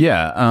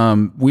 Yeah,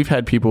 we've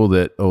had people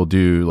that will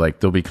do like,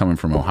 they'll be coming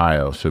from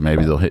Ohio, so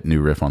maybe they'll hit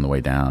New Riff on the way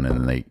down, and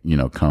then they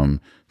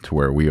come to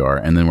where we are,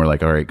 and then we're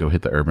like, all right, go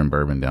hit the Urban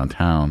Bourbon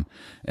downtown,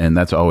 and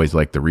that's always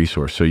like the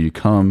resource. So you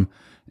come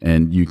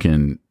and you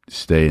can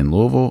stay in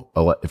Louisville.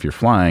 If you're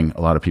flying,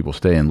 a lot of people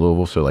stay in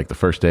Louisville. So like the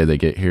first day they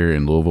get here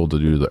in Louisville to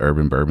do the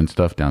Urban Bourbon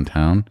stuff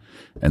downtown,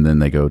 and then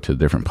they go to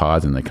different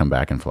pods and they come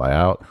back and fly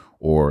out.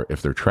 Or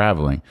if they're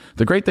traveling,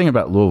 the great thing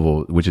about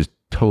Louisville, which is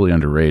totally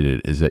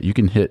underrated, is that you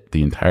can hit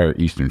the entire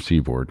Eastern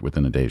Seaboard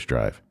within a day's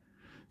drive.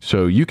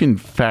 So you can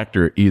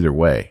factor it either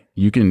way.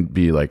 You can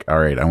be like, all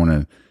right, I want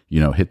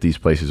to, hit these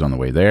places on the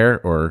way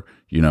there, or,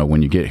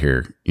 when you get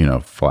here,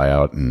 fly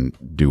out and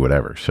do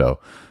whatever. So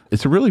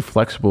it's a really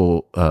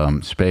flexible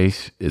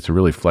space. It's a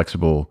really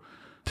flexible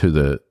to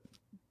the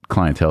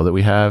clientele that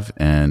we have.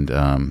 And,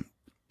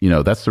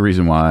 that's the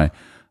reason why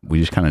we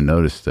just kind of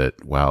noticed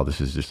that, wow, this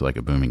is just like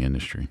a booming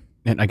industry.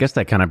 And I guess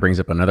that kind of brings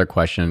up another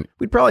question.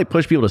 We'd probably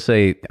push people to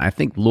say, I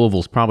think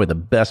Louisville's probably the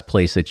best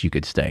place that you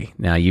could stay.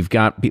 Now, you've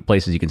got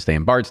places you can stay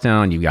in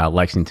Bardstown, you've got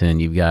Lexington,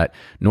 you've got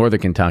Northern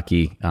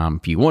Kentucky.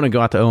 If you want to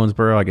go out to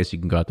Owensboro, I guess you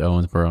can go out to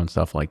Owensboro and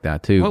stuff like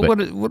that too. What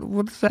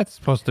is that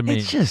supposed to mean?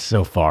 It's just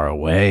so far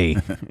away.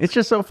 It's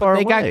just so far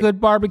away. They got good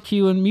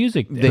barbecue and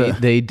music there.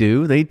 They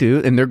do,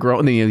 and they're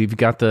growing. You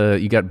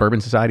got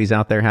bourbon societies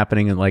out there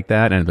happening and like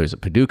that, and there's a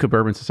Paducah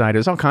Bourbon Society.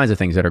 There's all kinds of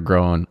things that are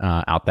growing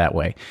out that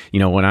way.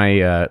 When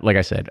I like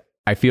I said,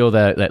 I feel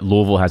that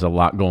Louisville has a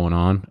lot going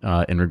on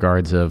in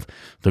regards of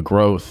the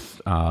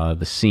growth,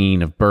 the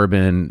scene of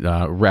bourbon,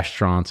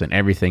 restaurants, and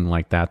everything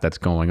like that that's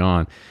going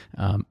on.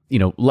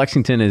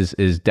 Lexington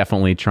is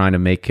definitely trying to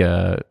make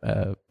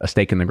a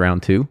stake in the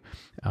ground too.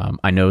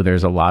 I know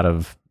there's a lot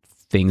of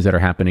things that are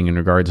happening in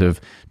regards of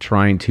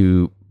trying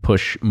to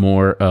push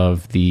more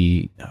of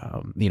the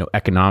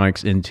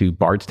economics into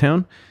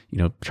Bardstown,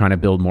 trying to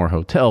build more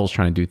hotels,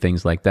 trying to do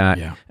things like that.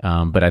 Yeah.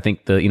 But I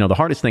think the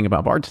hardest thing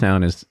about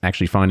Bardstown is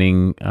actually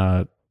finding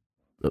the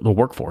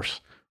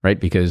workforce, right?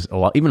 Because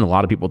even a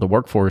lot of people at the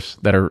workforce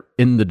that are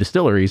in the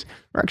distilleries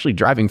are actually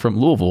driving from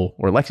Louisville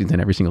or Lexington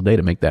every single day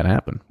to make that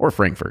happen, or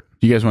Frankfurt.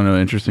 Do you guys want to know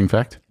an interesting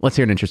fact? Let's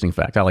hear an interesting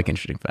fact. I like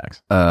interesting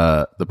facts.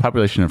 The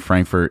population of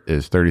Frankfurt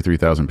is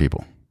 33,000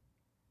 people.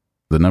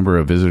 The number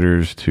of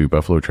visitors to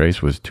Buffalo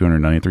Trace was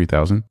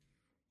 293,000.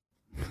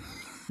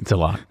 It's a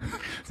lot.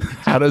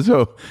 How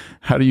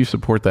do you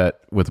support that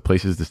with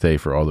places to stay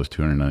for all those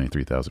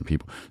 293,000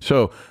 people?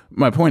 So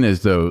my point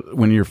is, though,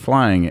 when you're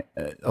flying,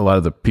 a lot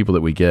of the people that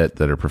we get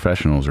that are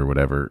professionals or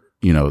whatever,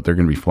 they're going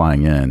to be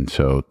flying in.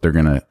 So they're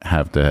going to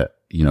have to,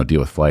 deal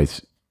with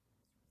flights,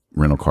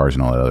 rental cars,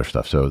 and all that other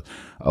stuff. So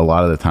a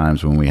lot of the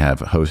times when we have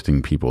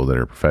hosting people that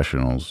are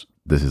professionals,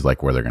 this is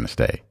like where they're going to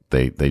stay.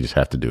 They just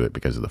have to do it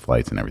because of the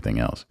flights and everything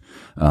else.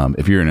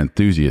 If you're an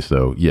enthusiast,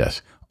 though,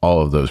 yes,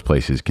 all of those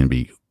places can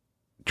be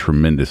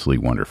tremendously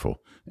wonderful.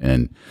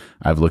 And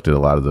I've looked at a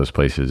lot of those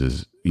places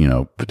as,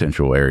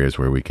 potential areas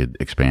where we could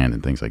expand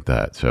and things like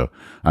that. So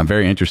I'm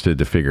very interested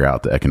to figure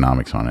out the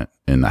economics on it.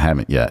 And I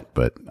haven't yet,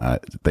 but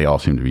they all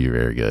seem to be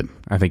very good.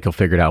 I think you'll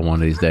figure it out one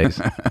of these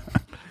days.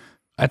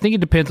 I think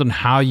it depends on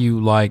how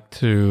you like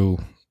to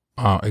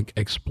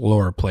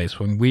explore a place.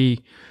 When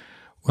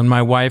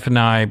my wife and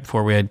I,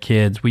 before we had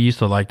kids, we used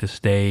to like to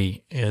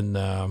stay in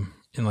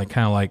like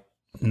kind of like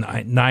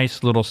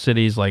nice little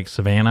cities like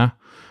Savannah.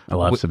 I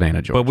love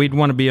Savannah, Georgia. But we'd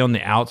want to be on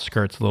the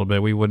outskirts a little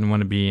bit. We wouldn't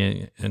want to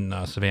be in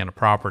Savannah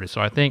property.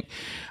 So I think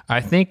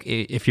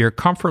if your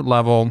comfort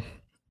level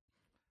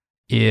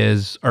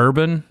is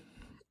urban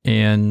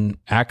and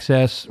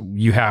access,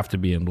 you have to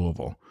be in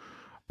Louisville.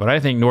 But I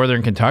think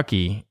Northern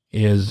Kentucky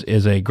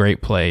is a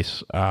great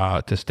place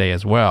to stay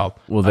as well.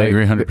 Well, I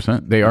agree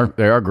 100%. They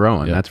are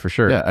growing. Yeah. That's for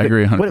sure. Yeah, I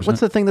agree 100%. What's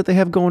the thing that they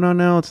have going on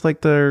now? It's like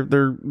their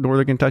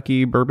Northern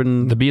Kentucky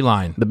bourbon. The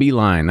Beeline. The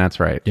Beeline. That's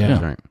right. Yeah.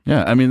 That's right.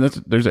 Yeah. I mean,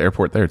 there's an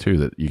airport there too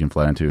that you can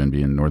fly into and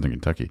be in Northern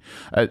Kentucky.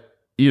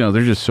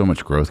 There's just so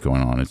much growth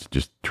going on. It's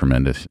just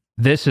tremendous.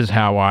 This is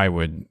how I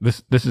would.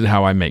 This is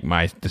how I make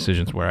my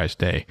decisions where I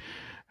stay.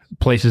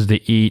 Places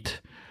to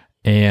eat,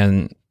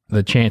 and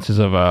the chances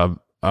of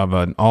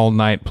an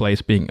all-night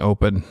place being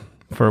open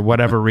for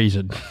whatever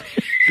reason.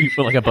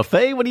 Like a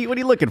buffet? What are you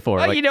looking for?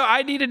 Well,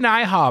 I need an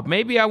IHOP.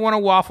 Maybe I want a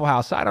Waffle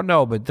House. I don't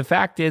know. But the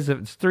fact is, if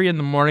it's 3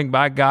 a.m,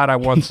 by God, I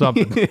want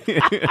something.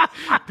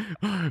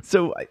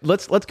 So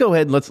let's go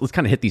ahead and let's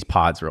kind of hit these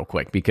pods real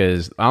quick,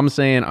 because I'm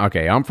saying,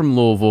 okay, I'm from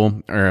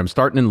Louisville, or I'm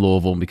starting in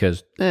Louisville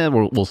because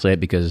we'll say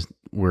it because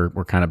we're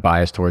kind of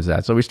biased towards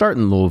that. So we start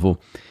in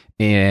Louisville.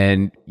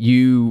 And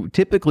you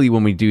typically,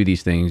 when we do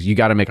these things, you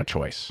got to make a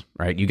choice,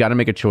 right? You got to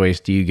make a choice.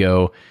 Do you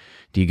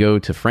go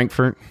to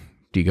Frankfurt?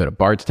 Do you go to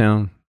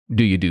Bardstown?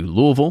 Do you do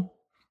Louisville?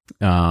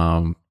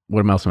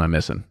 What else am I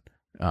missing?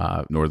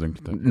 Northern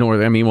Kentucky.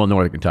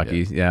 Northern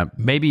Kentucky. Yeah.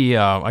 Maybe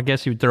I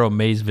guess you'd throw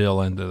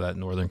Maysville into that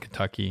Northern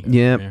Kentucky.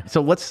 Yeah.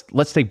 So let's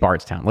take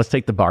Bardstown. Let's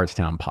take the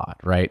Bardstown pod,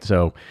 right?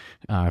 So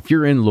if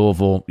you're in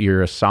Louisville,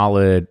 you're a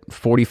solid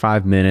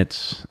 45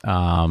 minutes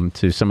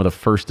to some of the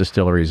first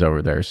distilleries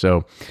over there.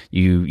 So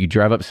you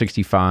drive up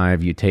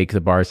 65, you take the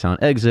Bardstown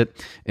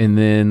exit, and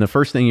then the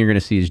first thing you're going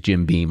to see is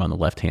Jim Beam on the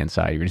left-hand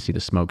side. You're going to see the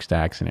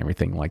smokestacks and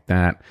everything like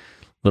that.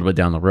 A little bit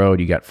down the road,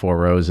 you got Four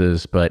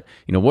Roses, but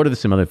what are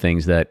some other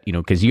things that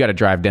because you got to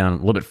drive down a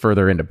little bit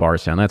further into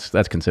Bardstown.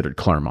 That's considered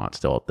Clermont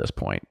still at this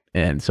point,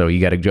 and so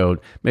you got to go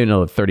maybe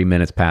another 30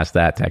 minutes past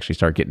that to actually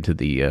start getting to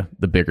the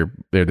bigger.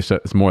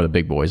 It's more of the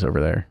big boys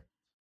over there.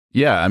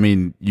 Yeah, I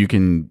mean, you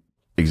can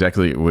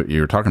exactly what you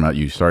were talking about.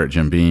 You start at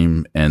Jim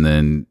Beam, and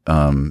then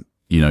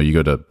you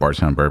go to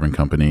Bardstown Bourbon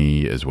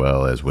Company as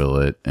well as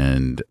Willett,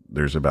 and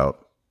there's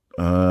about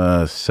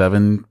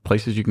 7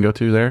 places you can go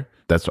to there.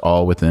 That's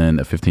all within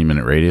a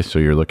 15-minute radius. So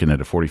you're looking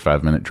at a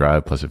 45-minute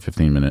drive plus a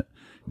 15-minute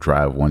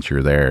drive once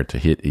you're there to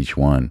hit each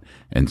one.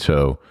 And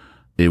so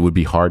it would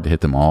be hard to hit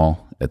them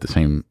all at the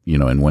same,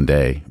 in one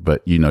day.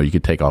 But, you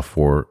could take off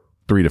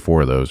 3 to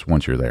 4 of those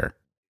once you're there.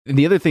 And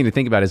the other thing to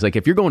think about is, like,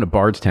 if you're going to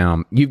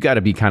Bardstown, you've got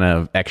to be kind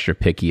of extra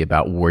picky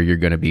about where you're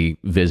going to be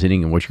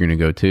visiting and what you're going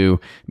to go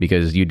to,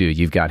 because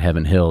you've got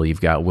Heaven Hill,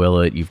 you've got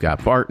Willett, you've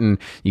got Barton,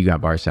 you've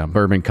got Bardstown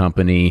Bourbon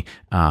Company,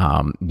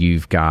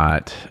 you've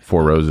got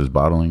Four Roses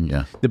bottling.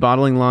 Yeah. The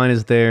bottling line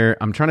is there.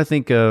 I'm trying to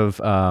think of,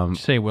 Did you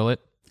say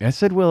Willett? I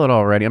said Willett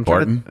already. I'm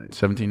Barton, trying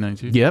to,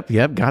 1792.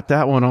 Yep, got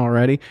that one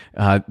already.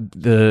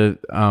 Bardstown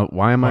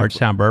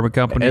Bourbon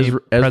Company,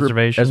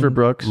 Preservation, Ezra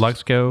Brooks,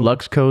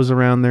 Luxco's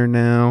around there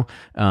now,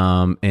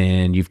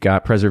 and you've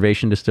got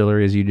Preservation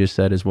Distillery, as you just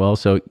said, as well.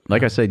 So,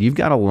 like I said, you've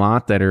got a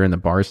lot that are in the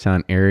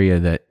Bardstown area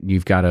that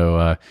you've got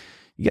to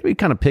be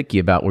kind of picky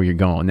about where you're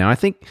going. Now, I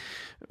think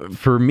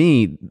for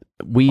me,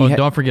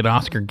 don't forget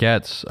Oscar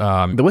Getz,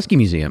 the Whiskey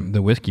Museum.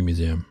 The Whiskey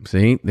Museum.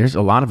 See, there's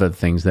a lot of other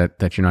things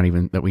that you're not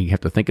even, that we have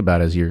to think about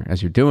as you're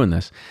doing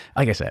this.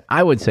 Like I said,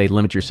 I would say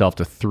limit yourself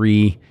to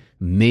 3,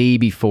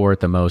 maybe 4 at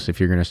the most if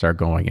you're going to start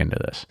going into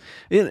this.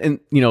 And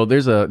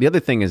there's the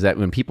other thing is that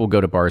when people go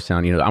to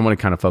Bardstown, I want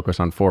to kind of focus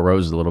on Four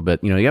Roses a little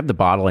bit. You have the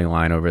bottling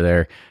line over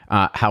there.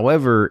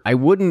 However, I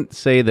wouldn't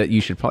say that you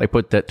should probably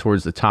put that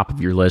towards the top of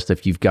your list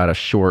if you've got a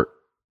short,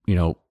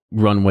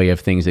 runway of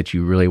things that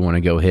you really want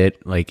to go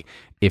hit. Like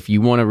if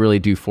you want to really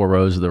do Four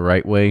Rows the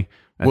right way,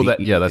 That's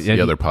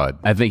the other pod.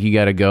 I think you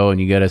got to go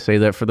and you got to say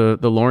that for the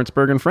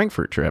Lawrenceburg and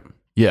Frankfurt trip.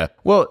 Yeah.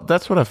 Well,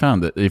 that's what I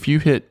found, that if you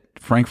hit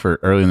Frankfurt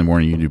early in the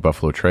morning, you can do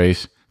Buffalo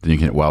Trace, then you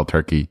can hit Wild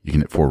Turkey, you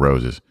can hit Four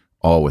Roses,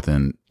 all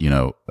within,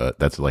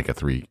 that's like a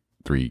three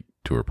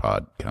tour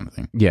pod kind of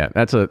thing. Yeah,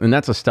 that's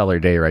a stellar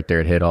day right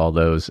there to hit all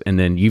those. And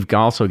then you've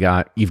got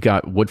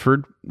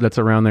Woodford that's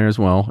around there as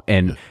well.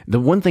 And the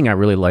one thing I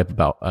really like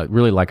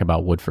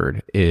about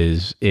Woodford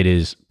is it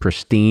is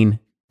pristine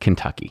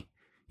Kentucky.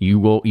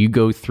 You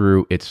go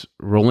through its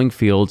rolling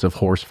fields of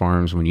horse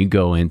farms when you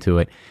go into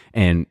it.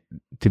 And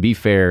to be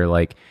fair,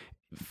 like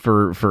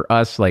for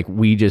us, like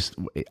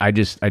I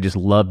just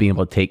love being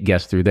able to take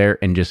guests through there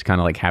and just kind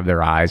of like have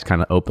their eyes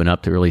kind of open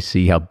up to really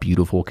see how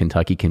beautiful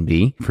Kentucky can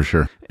be. For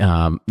sure.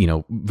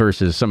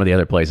 Versus some of the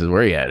other places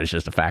where, it's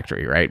just a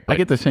factory, right? I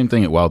get the same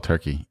thing at Wild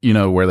Turkey,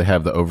 where they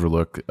have the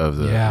overlook of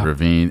the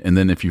ravine. And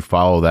then if you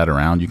follow that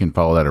around, you can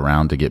follow that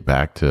around to get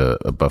back to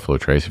a Buffalo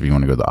Trace if you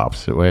want to go the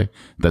opposite way.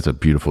 That's a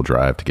beautiful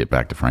drive to get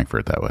back to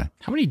Frankfurt that way.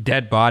 How many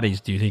dead bodies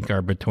do you think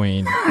are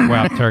between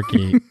Wild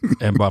Turkey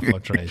and Buffalo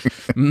Trace?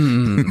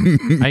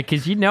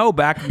 Because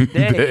back in the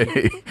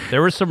day,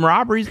 there were some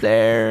robberies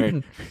there.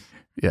 And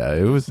yeah,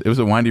 it was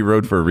a windy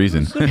road for a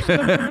reason.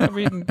 I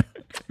mean,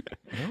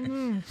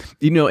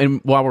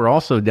 and while we're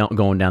also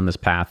going down this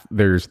path,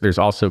 there's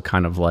also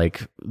kind of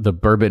like the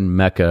bourbon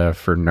mecca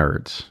for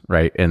nerds,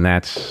 right? And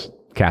that's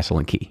Castle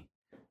and Key,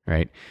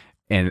 right?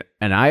 And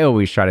I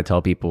always try to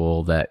tell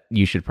people that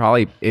you should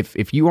probably,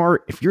 if you're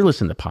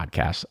listening to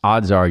podcasts,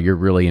 odds are you're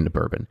really into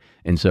bourbon,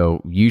 and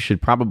so you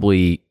should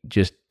probably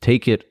just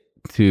take it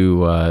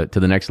to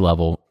the next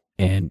level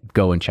and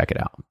go and check it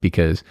out,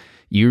 because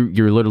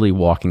you're literally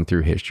walking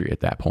through history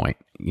at that point.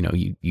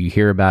 You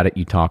hear about it,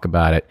 you talk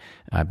about it,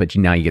 but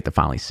now you get to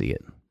finally see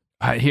it.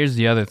 Here's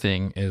the other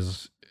thing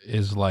is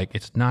like,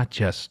 it's not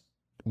just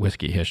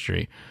whiskey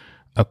history.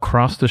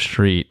 Across the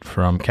street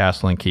from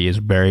Castle and Key is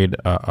buried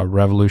a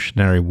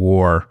Revolutionary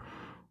War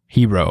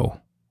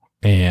hero,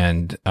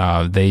 and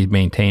they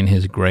maintain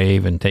his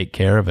grave and take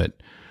care of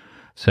it.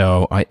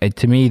 So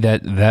to me,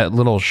 that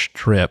little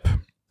strip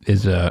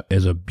is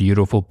a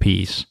beautiful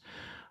piece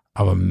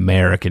of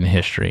American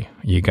history.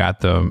 You got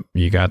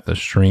the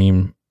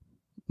stream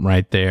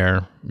right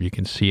there. You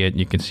can see it.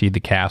 You can see the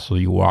castle.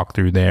 You walk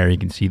through there. You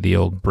can see the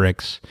old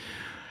bricks.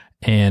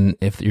 And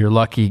if you're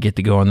lucky, you get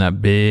to go in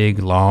that big,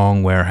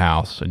 long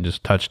warehouse and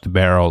just touch the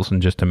barrels and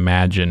just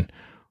imagine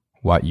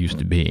what used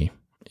to be.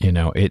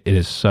 It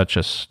is such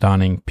a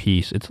stunning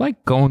piece. It's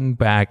like going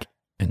back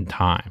in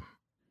time.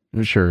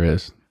 It sure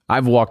is.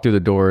 I've walked through the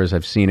doors.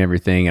 I've seen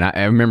everything. And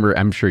I remember,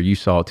 I'm sure you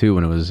saw it too,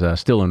 when it was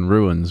still in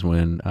ruins,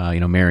 when,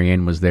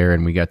 Marianne was there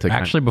and we got to...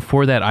 Actually,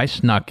 before that, I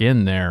snuck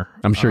in there.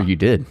 I'm sure you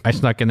did. I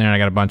snuck in there and I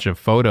got a bunch of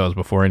photos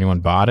before anyone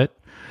bought it.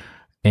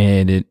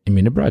 And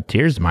it brought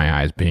tears to my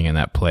eyes being in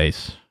that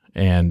place.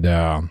 And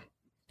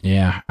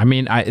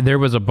there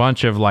was a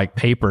bunch of like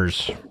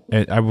papers.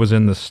 I was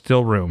in the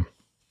still room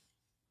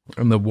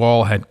and the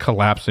wall had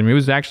collapsed. It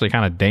was actually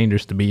kind of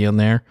dangerous to be in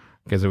there,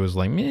 because it was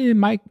like, it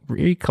might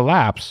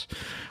collapse,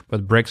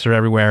 but bricks are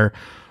everywhere.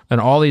 And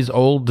all these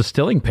old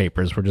distilling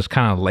papers were just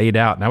kind of laid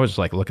out. And I was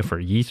like looking for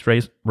yeast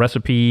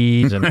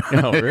recipes and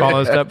all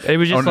this stuff. It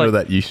was just like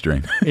that yeast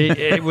strain.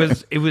 it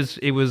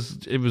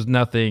was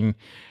nothing.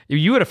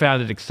 You would have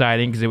found it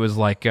exciting because it was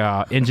like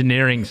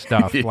engineering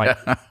stuff. Yeah. Like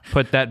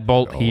put that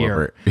bolt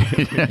here.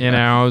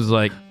 I was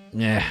like,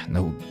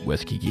 no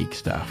whiskey geek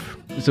stuff.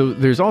 So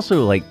there's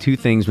also like two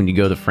things when you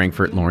go the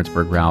Frankfurt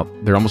Lawrenceburg route.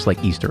 They're almost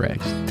like Easter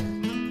eggs.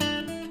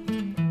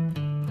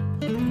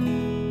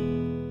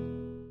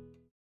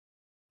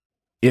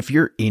 If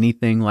you're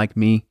anything like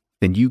me,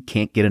 then you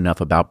can't get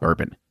enough about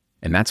bourbon.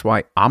 And that's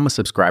why I'm a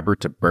subscriber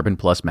to Bourbon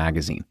Plus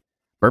magazine.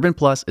 Bourbon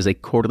Plus is a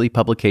quarterly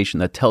publication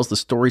that tells the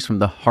stories from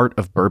the heart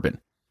of bourbon,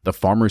 the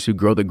farmers who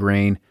grow the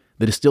grain,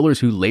 the distillers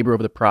who labor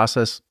over the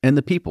process, and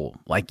the people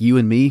like you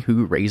and me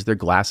who raise their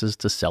glasses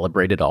to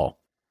celebrate it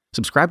all.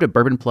 Subscribe to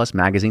Bourbon Plus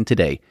magazine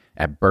today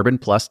at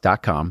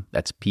bourbonplus.com,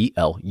 that's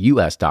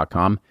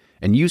PLUS.com,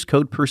 and use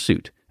code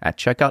PURSUIT at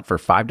checkout for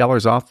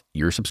 $5 off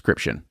your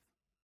subscription.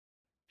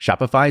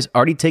 Shopify's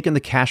already taken the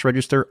cash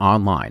register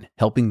online,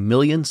 helping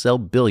millions sell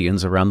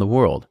billions around the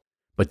world.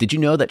 But did you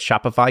know that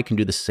Shopify can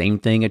do the same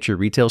thing at your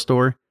retail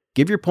store?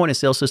 Give your point of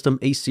sale system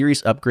a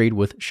serious upgrade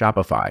with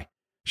Shopify.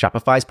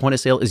 Shopify's point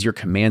of sale is your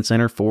command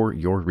center for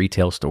your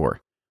retail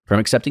store. From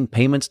accepting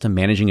payments to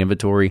managing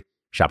inventory,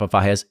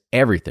 Shopify has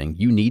everything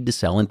you need to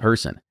sell in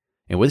person.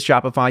 And with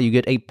Shopify, you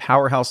get a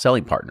powerhouse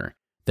selling partner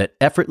that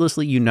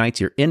effortlessly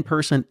unites your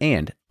in-person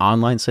and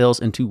online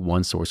sales into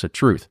one source of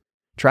truth.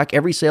 Track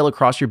every sale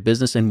across your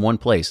business in one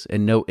place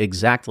and know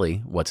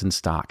exactly what's in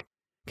stock.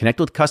 Connect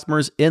with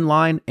customers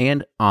in-line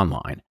and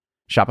online.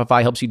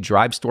 Shopify helps you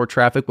drive store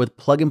traffic with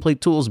plug-and-play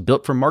tools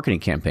built for marketing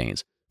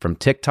campaigns, from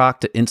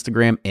TikTok to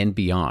Instagram and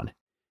beyond.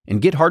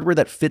 And get hardware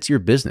that fits your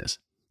business.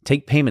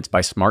 Take payments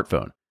by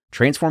smartphone.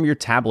 Transform your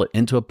tablet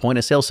into a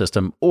point-of-sale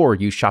system, or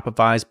use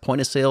Shopify's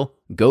point-of-sale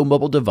Go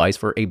mobile device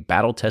for a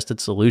battle-tested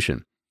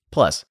solution.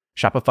 Plus,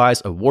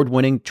 Shopify's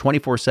award-winning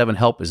 24/7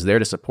 help is there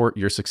to support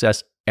your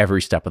success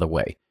every step of the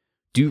way.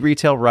 Do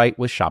retail right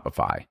with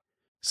Shopify.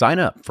 Sign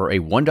up for a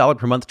 $1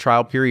 per month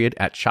trial period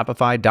at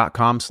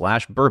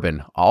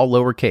shopify.com/bourbon, all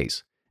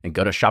lowercase, and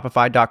go to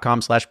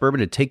shopify.com/bourbon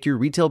to take your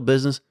retail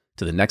business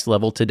to the next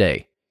level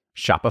today.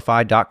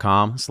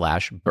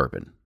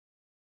 Shopify.com/bourbon.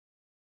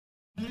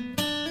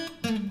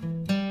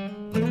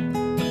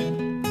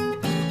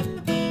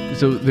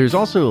 So there's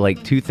also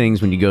like two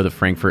things when you go the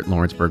Frankfurt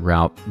Lawrenceburg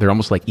route. They're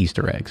almost like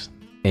Easter eggs,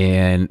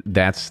 and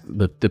that's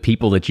the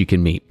people that you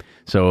can meet.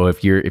 So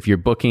if you're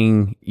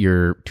booking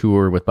your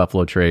tour with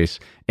Buffalo Trace,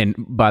 and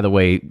by the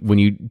way, when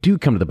you do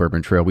come to the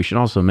Bourbon Trail, we should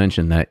also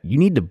mention that you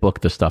need to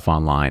book the stuff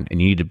online,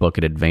 and you need to book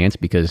it in advance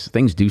because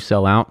things do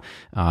sell out,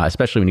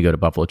 especially when you go to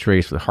Buffalo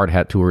Trace with hard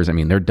hat tours. I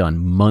mean, they're done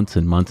months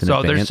and months in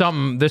advance. So there's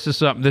something. This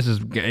is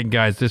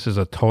guys. This is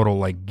a total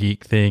like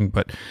geek thing,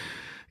 but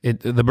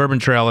the Bourbon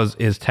Trail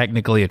is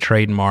technically a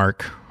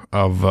trademark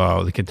of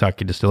the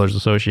Kentucky Distillers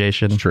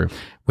Association. True.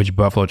 Which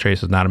Buffalo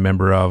Trace is not a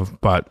member of,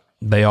 but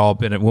they all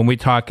been. When we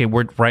talk,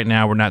 we're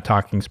not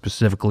talking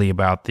specifically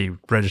about the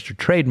registered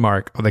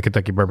trademark of the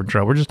Kentucky Bourbon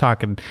Trail. We're just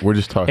talking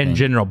in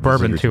general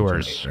bourbon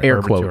tours.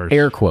 Air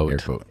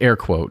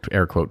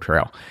quote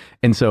trail.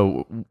 And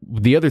so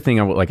the other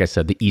thing, like I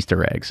said, the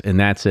Easter eggs, and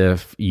that's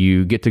if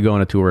you get to go on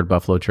a tour at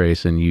Buffalo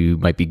Trace and you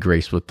might be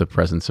graced with the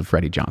presence of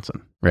Freddie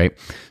Johnson, right?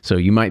 So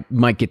you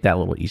might get that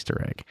little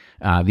Easter egg.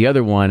 The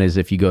other one is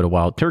if you go to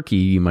Wild Turkey,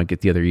 you might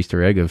get the other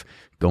Easter egg of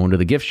going to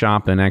the gift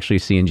shop and actually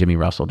seeing Jimmy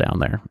Russell down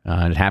there.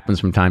 It happens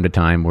from time to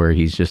time where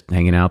he's just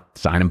hanging out,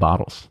 signing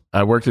bottles.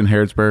 I worked in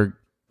Harrodsburg,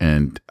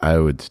 and I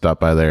would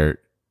stop by there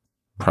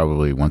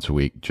probably once a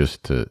week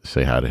just to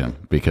say hi to him,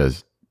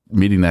 because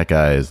meeting that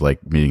guy is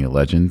like meeting a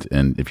legend.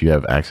 And if you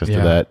have access to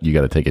that, you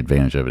got to take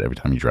advantage of it every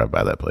time you drive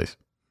by that place.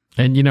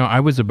 And, I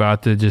was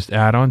about to just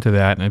add on to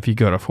that. And if you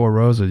go to Four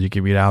Roses, you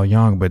can meet Al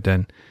Young. But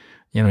then,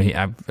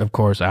 of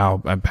course, Al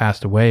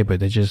passed away.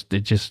 But it just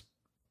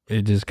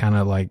kind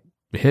of like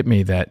hit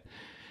me that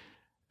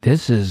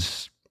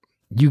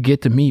you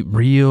get to meet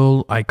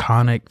real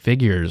iconic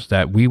figures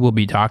that we will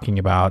be talking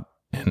about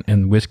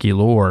in whiskey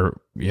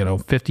lore,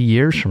 50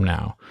 years from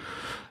now.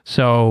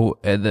 So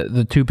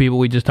the two people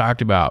we just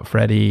talked about,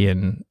 Freddie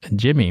and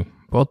Jimmy,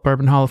 both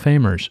Bourbon Hall of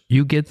Famers,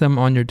 you get them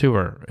on your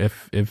tour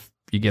if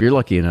you get. If you're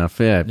lucky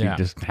enough, if you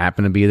just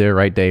happen to be there,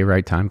 right day,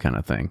 right time, kind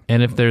of thing.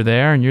 And if they're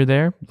there and you're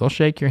there, they'll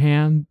shake your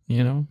hand,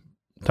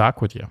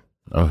 talk with you.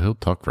 Oh, he'll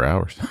talk for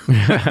hours.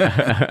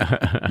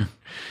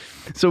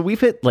 So we've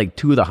hit like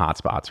two of the hot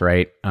spots,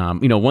 right?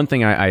 One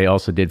thing I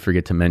also did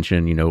forget to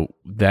mention,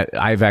 that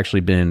I've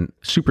actually been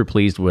super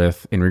pleased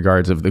with in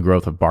regards of the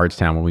growth of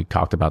Bardstown when we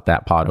talked about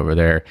that pod over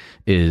there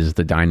is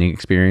the dining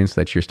experience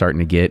that you're starting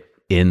to get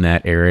in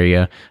that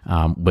area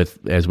with,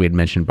 as we had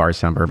mentioned,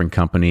 Bardstown Bourbon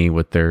Company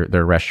with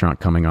their restaurant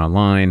coming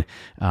online.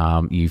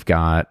 You've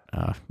got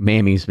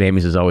Mammy's.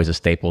 Mammy's is always a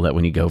staple that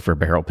when you go for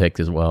barrel picked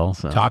as well.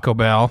 So. Taco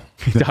Bell.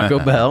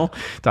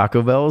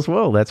 Taco Bell as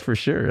well. That's for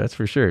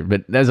sure.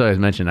 But as I was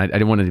mentioned,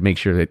 I wanted to make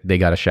sure that they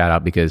got a shout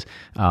out because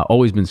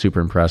always been super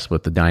impressed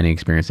with the dining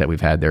experience that we've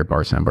had there at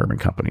Bardstown Bourbon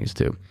Companies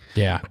too.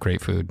 Yeah,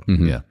 great food.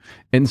 Mm-hmm. Yeah.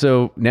 And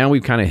so now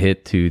we've kind of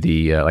hit to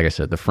the, like I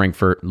said, the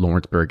Frankfurt,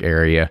 Lawrenceburg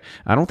area.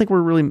 I don't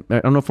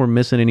know if we're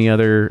missing any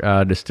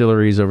other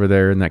distilleries over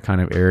there in that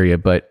kind of area,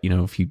 but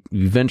if you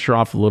venture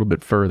off a little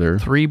bit further.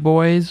 Three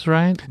Boys,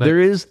 right?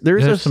 There's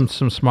some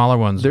smaller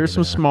ones. There's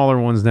some smaller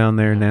ones down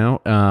there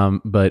now.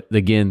 But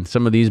again,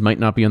 some of these might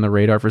not be on the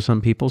radar for some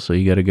people. So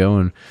you got to go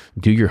and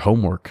do your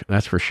homework.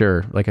 That's for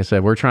sure. Like I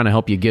said, we're trying to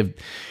help you give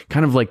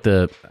kind of like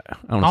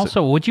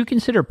would you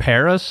consider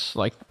Paris?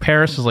 Like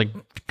Paris is like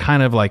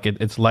kind of like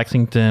it's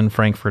Lexington,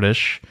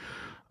 Frankfurtish.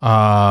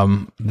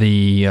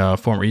 The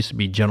former used to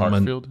be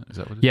Gentleman. Hartfield? Is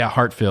that what it is? Yeah,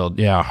 Hartfield.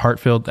 Yeah,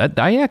 Hartfield.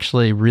 I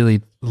actually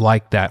really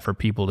like that for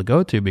people to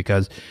go to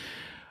because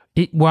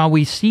while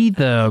we see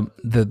the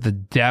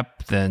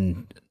depth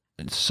and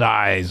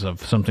size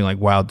of something like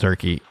Wild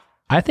Turkey,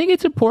 I think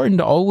it's important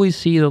to always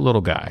see the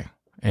little guy,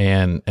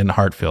 and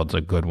Hartfield's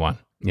a good one.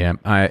 Yeah,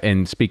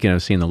 and speaking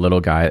of seeing the little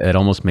guy, it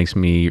almost makes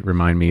me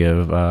remind me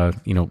of,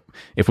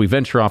 if we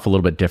venture off a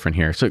little bit different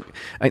here. So,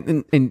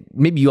 and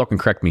maybe you all can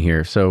correct me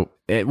here. So,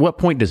 at what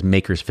point does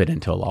Makers fit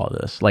into all of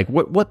this? Like,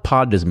 what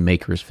pod does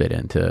Makers fit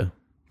into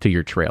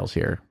your trails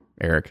here,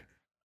 Eric?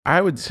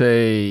 I would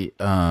say,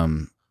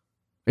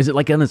 is it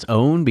like on its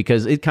own?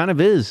 Because it kind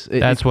of is.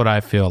 That's what I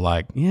feel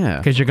like. Yeah,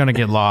 because you're going to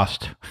get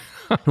lost.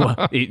 Well,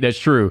 that's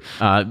true.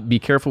 Be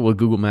careful with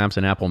Google Maps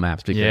and Apple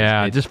Maps.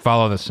 Because just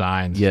follow the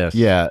signs. Yes.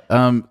 Yeah.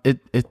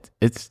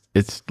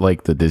 It's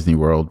like the Disney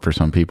World for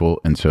some people,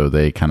 and so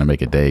they kind of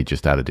make a day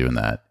just out of doing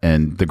that.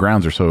 And the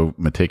grounds are so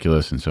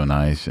meticulous and so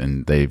nice,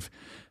 and they've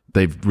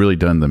really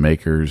done the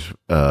Makers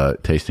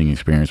tasting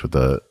experience with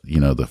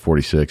the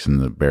 46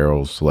 and the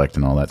barrels select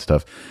and all that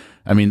stuff.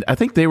 I mean, I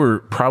think they were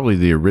probably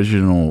the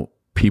original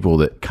people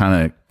that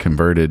kind of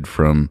converted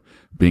from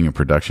being a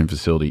production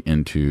facility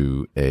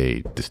into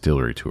a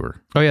distillery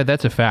tour. Oh yeah,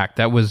 that's a fact.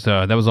 That was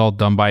all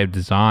done by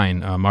design.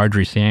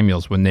 Marjorie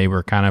Samuels, when they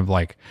were kind of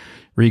like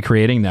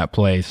recreating that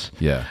place.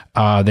 Yeah.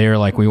 They were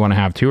like, we want to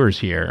have tours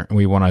here.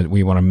 We want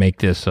to make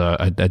this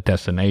a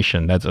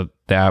destination.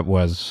 That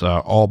was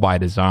all by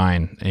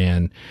design,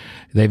 and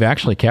they've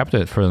actually kept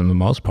it for the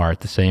most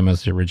part the same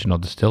as the original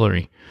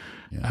distillery.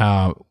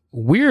 Yeah.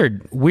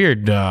 Weird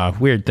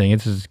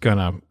thing.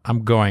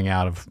 I'm going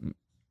out of.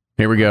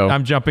 Here we go.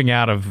 I'm jumping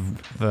out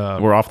of the.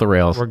 We're off the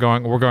rails. We're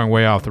going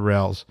way off the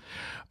rails.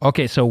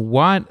 Okay, so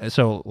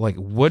like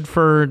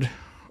Woodford,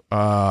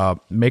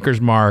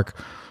 Maker's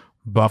Mark,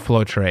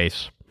 Buffalo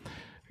Trace.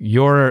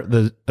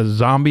 The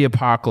zombie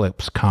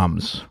apocalypse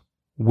comes.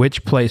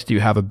 Which place do you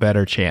have a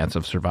better chance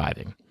of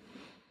surviving?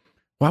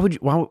 What do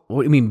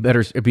you mean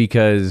better?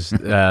 Because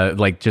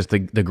like just the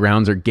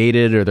grounds are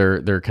gated,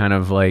 or they're kind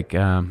of like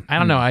I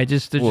don't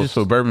know.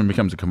 So bourbon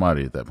becomes a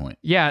commodity at that point.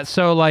 Yeah.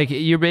 So like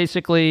you're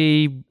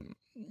basically.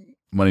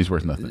 Money's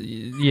worth nothing.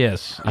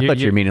 Yes. I thought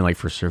you were meaning like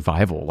for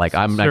survival. Like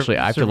I feel like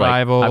I've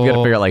survival. got to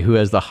figure out like who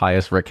has the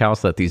highest rick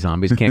house that these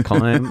zombies can't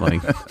climb.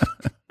 Like,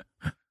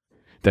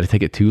 did I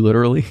take it too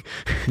literally?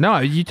 No,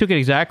 you took it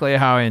exactly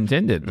how I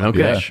intended.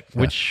 Okay.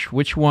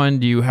 Which one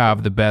do you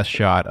have the best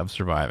shot of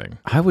surviving?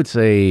 I would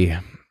say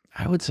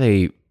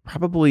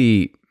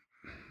probably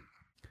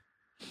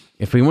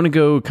if we want to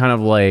go kind of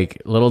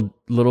like little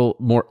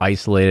more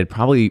isolated,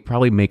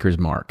 probably Maker's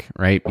Mark,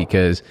 right?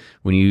 Because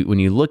when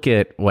you look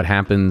at what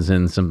happens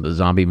in some of the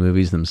zombie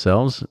movies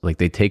themselves, like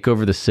they take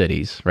over the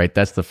cities, right?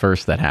 That's the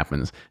first that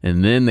happens,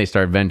 and then they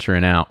start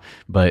venturing out.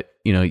 But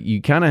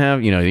you kind of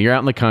have, you're out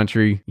in the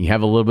country, you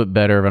have a little bit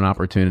better of an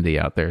opportunity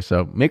out there.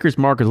 So Maker's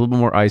Mark is a little bit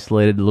more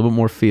isolated, a little bit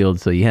more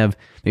field, so you have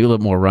maybe a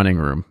little more running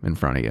room in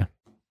front of you.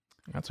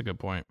 That's a good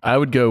point. I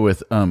would go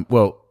with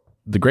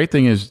the great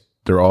thing is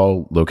they're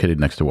all located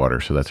next to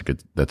water, so that's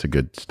a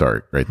good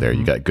start right there.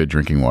 You got good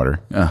drinking water.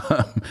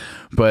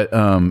 But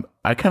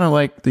I kind of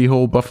like the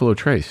whole Buffalo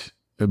Trace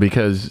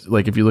because,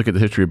 like, if you look at the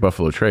history of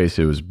Buffalo Trace,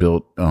 it was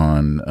built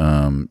on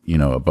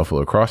a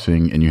buffalo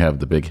crossing, and you have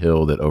the big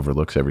hill that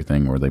overlooks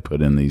everything where they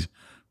put in these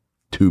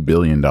 $2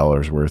 billion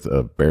worth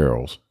of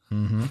barrels,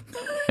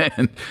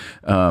 and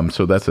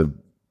so that's a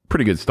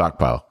pretty good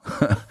stockpile.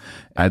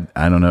 I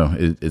don't know.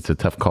 It's a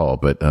tough call,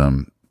 but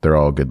they're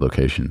all good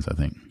locations, I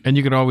think. And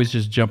you could always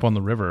just jump on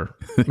the river.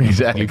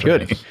 Exactly. You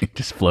could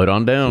just float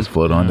on down. Just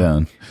float on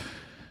down.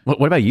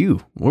 What about you?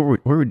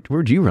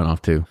 Where'd you run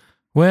off to?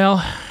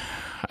 Well,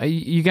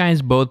 you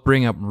guys both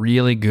bring up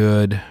really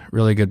good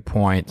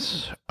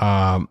points.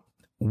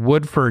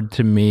 Woodford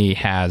to me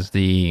has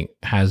the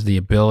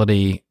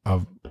ability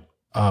of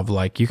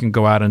like you can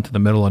go out into the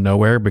middle of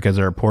nowhere because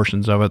there are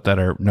portions of it that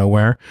are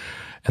nowhere,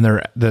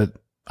 and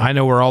I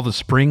know where all the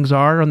springs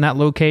are on that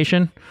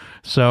location.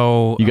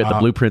 So you got the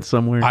blueprint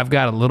somewhere? I've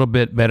got a little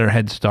bit better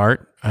head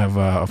start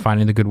of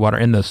finding the good water.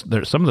 And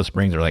some of the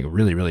springs are like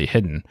really, really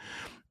hidden.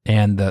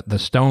 And the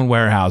stone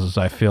warehouses,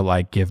 I feel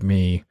like give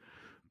me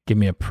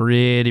a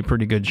pretty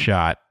good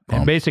shot.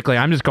 And basically,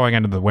 I'm just going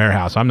into the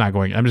warehouse. I'm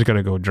just going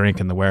to go drink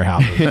in the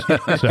warehouses.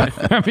 So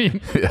I mean,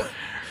 yeah.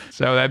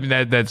 So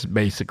that's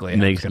basically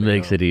makes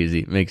it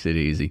easy. Makes it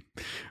easy.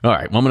 All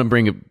right. Well, I'm going to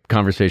bring a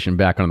conversation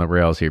back on the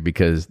rails here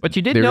because. But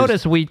you did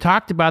notice we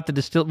talked about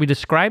we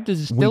described the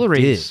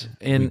distilleries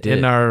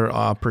in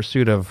our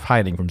pursuit of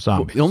hiding from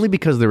zombies. Well, only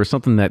because there was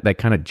something that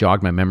kind of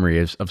jogged my memory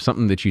of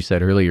something that you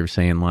said earlier,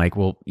 saying like,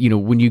 well,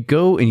 when you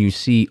go and you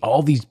see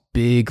all these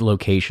big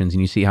locations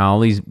and you see how all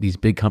these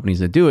big companies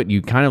that do it,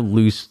 you kind of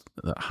lose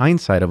the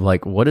hindsight of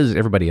like, what does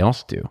everybody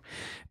else do?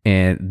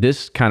 And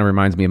this kind of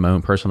reminds me of my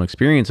own personal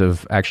experience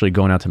of actually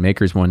going out to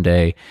Makers one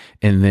day,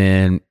 and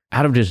then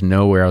out of just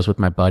nowhere, I was with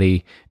my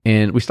buddy,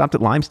 and we stopped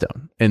at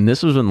Limestone. And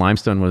this was when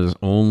Limestone was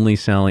only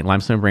selling,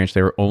 Limestone Branch,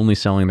 they were only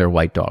selling their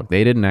White Dog.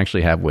 They didn't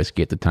actually have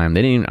whiskey at the time.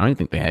 I don't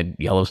think they had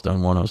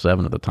Yellowstone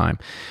 107 at the time.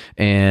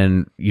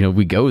 And,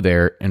 we go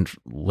there, and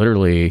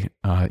literally,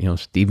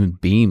 Stephen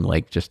Beam,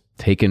 like, just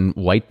taking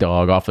White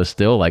Dog off a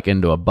still, like,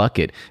 into a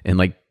bucket and,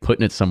 like,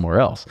 putting it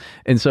somewhere else.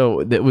 And so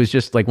it was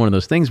just like one of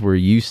those things where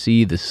you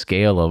see the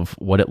scale of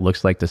what it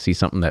looks like to see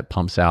something that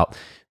pumps out,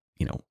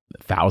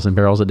 1,000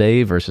 barrels a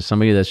day versus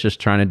somebody that's just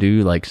trying to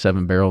do like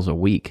 7 barrels a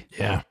week.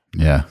 Yeah.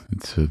 Yeah.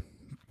 It's a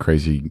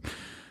crazy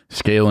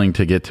scaling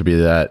to get to be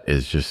that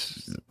is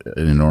just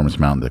an enormous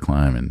mountain to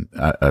climb. And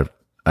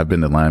I've been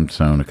to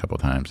Limestone a couple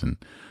of times, and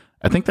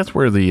I think that's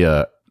where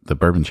the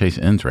Bourbon Chase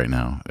ends right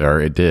now,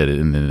 or it did. It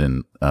ended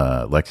in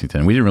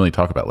Lexington. We didn't really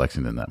talk about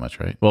Lexington that much,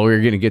 right? Well, we were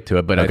going to get to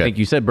it, but okay. I think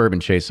you said Bourbon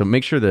Chase. So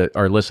make sure that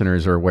our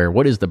listeners are aware.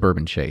 What is the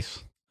Bourbon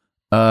Chase?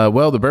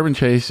 The Bourbon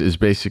Chase is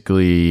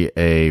basically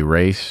a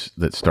race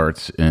that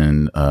starts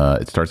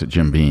at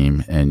Jim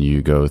Beam, and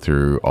you go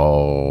through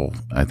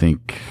the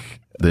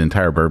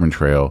entire Bourbon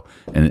Trail,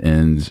 and it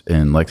ends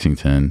in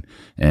Lexington.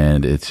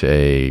 And it's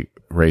a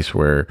race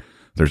where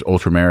there's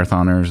ultra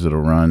marathoners that'll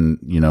run,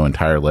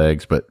 entire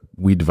legs, but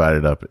we divide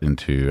it up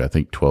into, I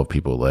think, 12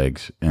 people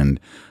legs, and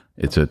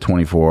it's a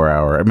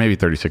 24-hour, maybe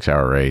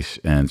 36-hour race.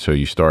 And so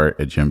you start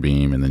at Jim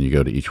Beam, and then you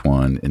go to each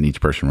one, and each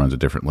person runs a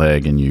different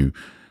leg, and you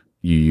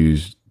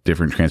use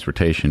different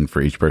transportation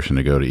for each person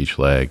to go to each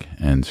leg.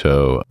 And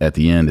so at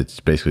the end, it's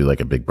basically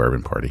like a big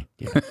bourbon party.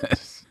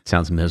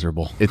 Sounds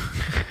miserable. It,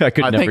 I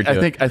could never do I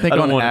think don't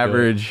on wanna do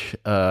average,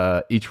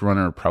 each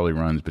runner probably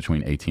runs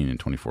between 18 and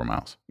 24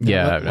 miles.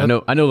 Yeah, I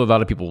know a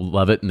lot of people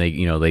love it, and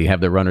they have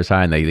their runner's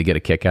high and they get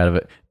a kick out of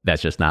it.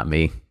 That's just not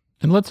me.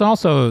 And let's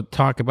also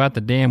talk about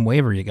the damn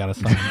waiver you got to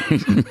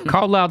sign.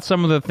 Call out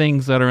some of the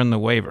things that are in the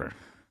waiver.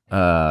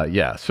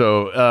 Yeah.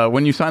 So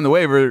when you sign the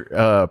waiver,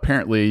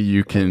 apparently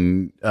you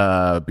can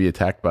be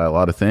attacked by a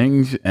lot of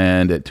things.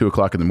 And at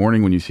 2:00 in the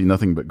morning, when you see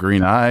nothing but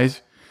green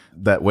eyes,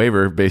 that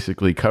waiver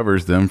basically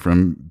covers them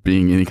from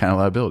being any kind of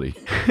liability.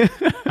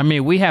 I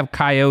mean, we have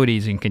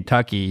coyotes in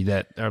Kentucky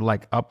that are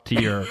like up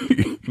to your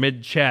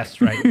mid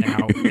chest right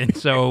now. And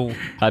so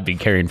I'd be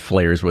carrying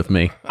flares with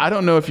me. I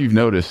don't know if you've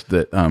noticed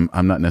that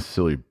I'm not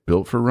necessarily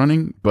built for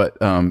running,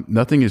 but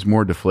nothing is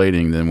more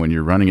deflating than when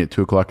you're running at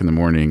 2:00 in the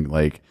morning,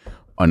 like,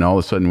 and all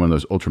of a sudden one of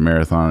those ultra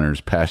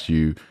marathoners pass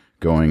you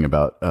going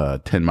about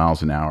 10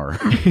 miles an hour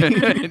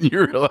and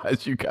you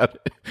realize you got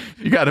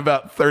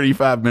about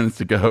 35 minutes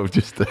to go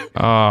just to,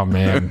 oh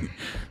man.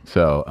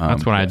 So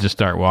that's when I just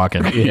start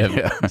walking.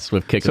 Yeah.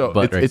 Swift kick of the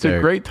butt it's there.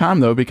 a great time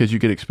though, because you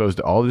get exposed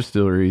to all the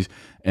distilleries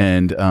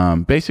and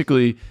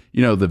basically,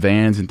 the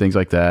vans and things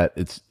like that.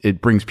 It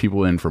brings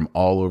people in from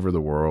all over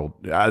the world.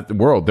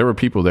 There were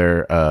people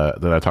there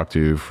that I talked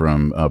to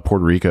from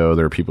Puerto Rico.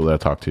 There were people that I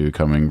talked to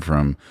coming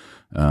from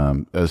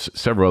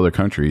several other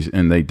countries,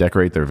 and they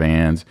decorate their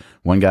vans.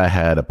 One guy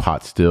had a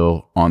pot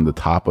still on the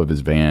top of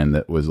his van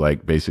that was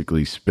like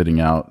basically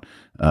spitting out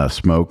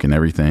smoke and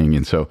everything.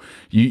 And so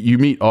you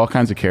meet all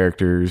kinds of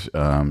characters,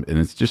 and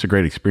it's just a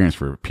great experience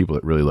for people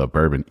that really love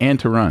bourbon and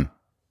to run.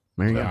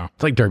 There you go.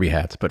 It's like derby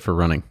hats, but for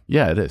running.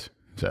 Yeah, it is.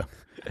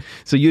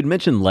 So you had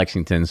mentioned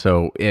Lexington.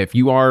 So if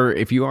you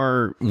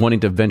are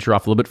wanting to venture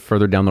off a little bit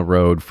further down the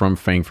road from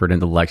Frankfort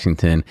into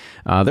Lexington,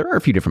 there are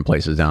a few different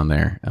places down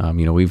there.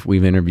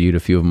 We've interviewed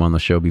a few of them on the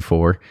show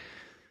before.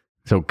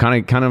 So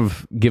kind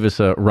of give us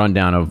a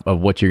rundown of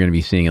what you're going to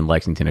be seeing in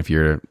Lexington if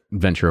you're to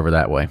venture over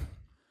that way.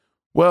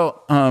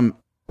 Well,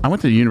 I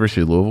went to the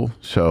University of Louisville,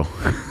 so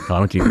I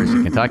went to University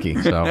of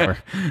Kentucky. So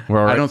we're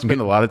all right. I don't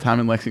spend a lot of time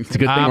in Lexington. It's a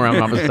good thing we're on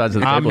opposite sides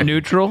of the table. I'm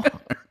neutral.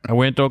 I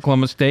went to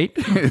Oklahoma State.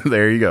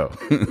 There you go.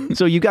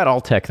 So you got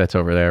Alltech that's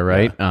over there,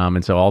 right? Yeah.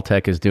 And so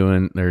Alltech is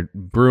they're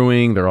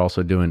brewing. They're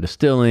also doing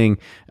distilling.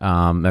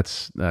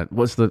 What's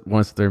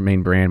their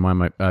main brand?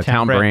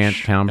 Town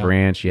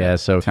Branch. Yeah.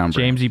 So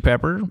James E.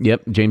 Pepper.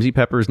 Yep. James E.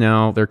 Pepper's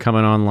now they're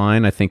coming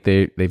online. I think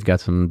they've got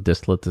some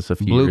distillate that's a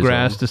few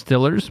Bluegrass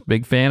Distillers.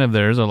 Big fan of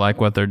theirs. I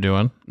like what they're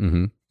doing.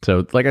 Mm-hmm.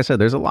 So, like I said,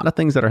 there's a lot of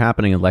things that are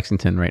happening in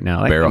Lexington right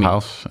now. Barrel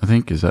House, I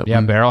think, is that? Yeah,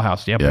 one? Barrel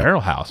House. Yeah,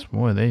 Barrel House.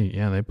 Boy,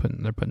 they're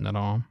putting that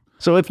on.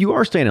 So, if you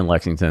are staying in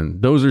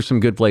Lexington, those are some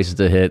good places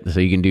to hit.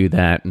 So you can do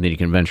that, and then you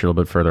can venture a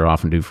little bit further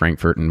off and do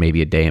Frankfort and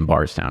maybe a day in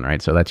Bardstown,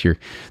 right? So that's your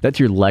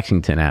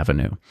Lexington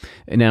Avenue.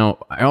 Now,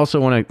 I also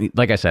want to,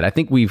 like I said, I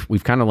think we've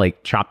kind of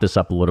like chopped this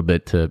up a little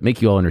bit to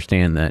make you all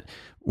understand that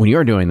when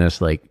you're doing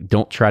this, like,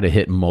 don't try to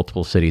hit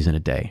multiple cities in a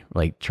day.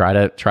 Like, try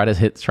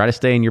to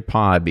stay in your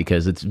pod,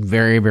 because it's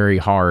very, very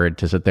hard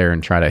to sit there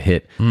and try to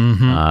hit,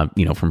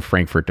 from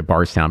Frankfort to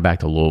Bardstown back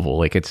to Louisville.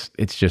 Like, it's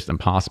just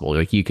impossible.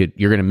 Like, you're going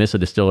to miss a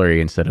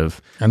distillery instead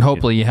of. And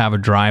hopefully you have a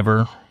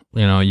driver.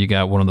 You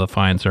got one of the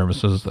fine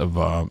services of,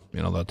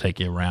 they'll take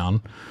you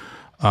around.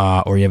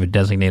 Or you have a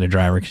designated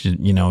driver, because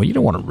you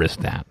don't want to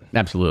risk that.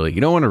 Absolutely.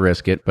 You don't want to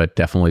risk it, but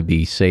definitely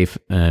be safe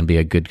and be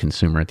a good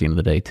consumer at the end of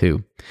the day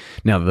too.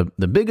 Now,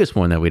 the biggest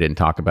one that we didn't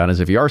talk about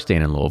is if you are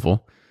staying in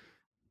Louisville,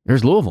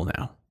 there's Louisville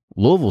now.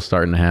 Louisville's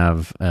starting to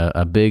have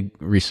a big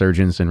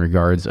resurgence in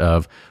regards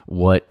of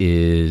what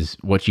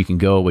you can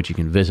go, what you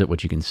can visit,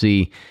 what you can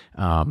see.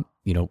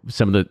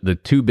 Some of the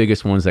two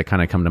biggest ones that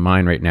kind of come to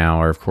mind right now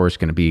are, of course,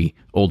 going to be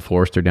Old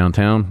Forester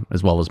downtown,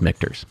 as well as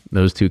Michter's.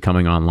 Those two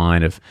coming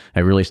online have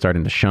really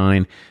starting to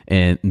shine.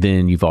 And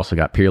then you've also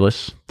got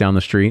Peerless down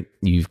the street.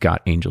 You've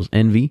got Angel's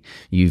Envy.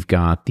 You've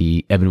got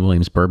the Evan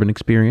Williams Bourbon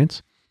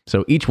Experience.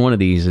 So each one of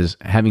these is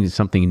having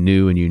something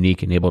new and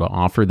unique and able to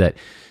offer that.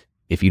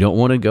 If you don't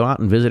want to go out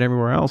and visit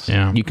everywhere else,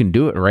 you can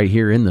do it right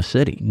here in the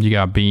city. You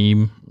got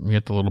Beam. You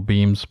got the little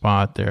Beam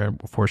spot there,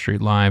 4th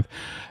Street Live.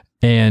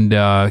 And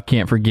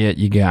can't forget,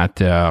 you got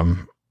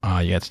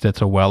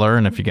Stitzel Weller.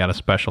 And if you got a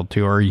special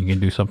tour, you can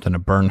do something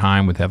at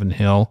Bernheim with Evan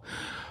Hill.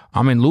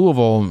 I mean,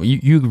 Louisville,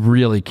 you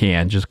really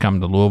can just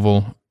come to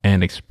Louisville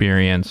and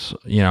experience,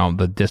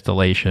 the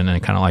distillation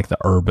and kind of like the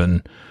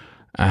urban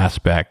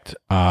aspect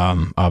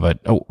of it.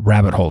 Oh,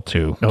 Rabbit Hole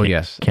too.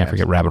 Can't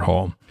forget Rabbit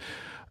Hole.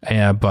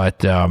 But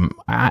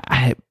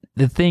the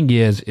thing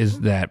is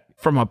that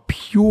from a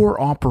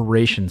pure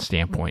operation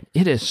standpoint,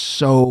 it is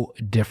so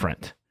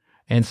different.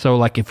 And so,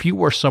 like, if you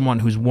were someone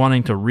who's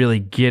wanting to really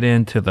get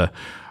into the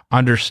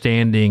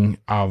understanding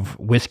of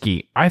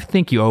whiskey, I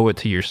think you owe it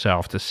to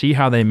yourself to see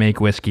how they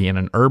make whiskey in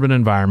an urban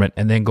environment,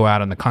 and then go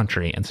out in the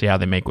country and see how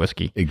they make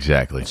whiskey.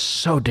 Exactly. It's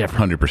so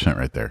different. 100%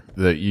 right there.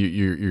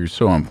 You're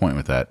so on point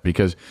with that,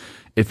 because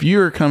if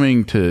you're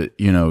coming to,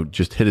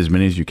 just hit as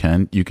many as you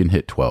can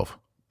hit 12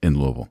 in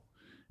Louisville.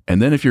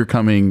 And then if you're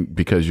coming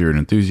because you're an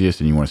enthusiast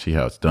and you want to see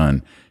how it's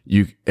done,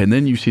 and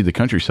then you see the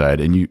countryside,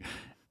 and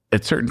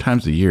at certain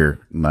times of the year,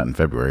 not in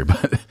February,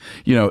 but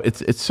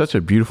it's such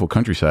a beautiful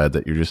countryside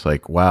that you're just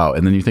like, wow.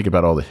 And then you think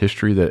about all the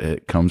history that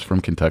it comes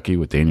from Kentucky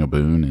with Daniel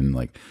Boone and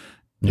like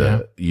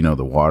the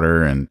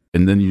water, and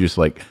then you just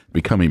like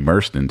become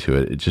immersed into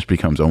it. It just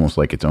becomes almost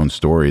like its own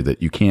story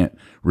that you can't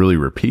really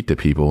repeat to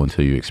people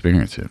until you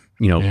experience it.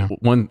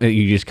 One,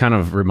 you just kind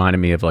of reminded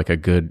me of like a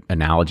good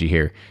analogy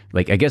here.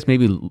 Like, I guess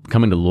maybe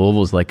coming to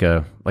Louisville is like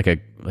a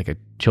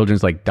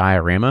children's like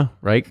diorama,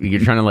 right? You're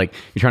trying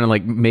to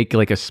like make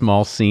like a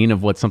small scene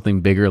of what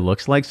something bigger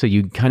looks like. So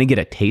you kind of get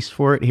a taste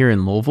for it here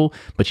in Louisville,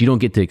 but you don't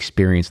get to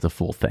experience the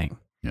full thing.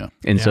 Yeah.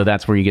 And so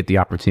that's where you get the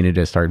opportunity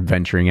to start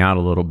venturing out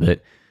a little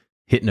bit,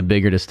 hitting a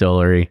bigger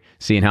distillery,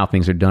 seeing how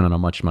things are done on a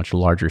much, much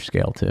larger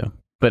scale too.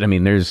 But I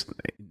mean,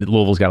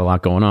 Louisville's got a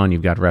lot going on.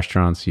 You've got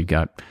restaurants, you've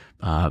got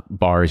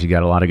bars, you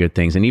got a lot of good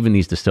things. And even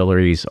these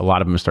distilleries, a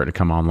lot of them are starting to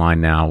come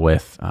online now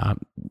with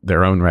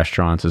their own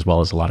restaurants, as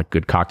well as a lot of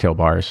good cocktail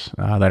bars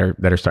that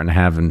are starting to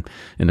have in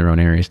their own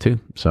areas too.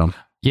 So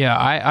yeah,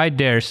 I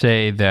dare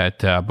say that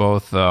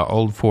both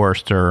Old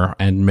Forester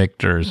and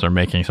Michter's are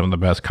making some of the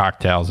best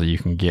cocktails that you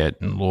can get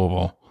in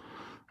Louisville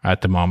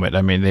at the moment.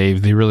 I mean,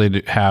 they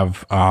really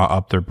have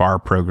up their bar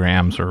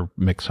programs or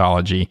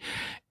mixology.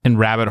 In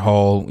Rabbit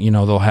Hole,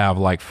 they'll have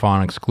like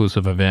fun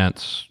exclusive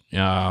events.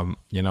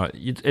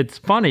 It's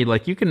funny.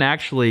 Like, you can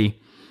actually,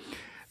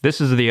 this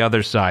is the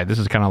other side. This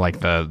is kind of like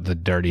the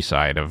dirty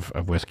side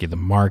of whiskey, the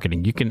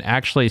marketing. You can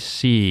actually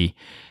see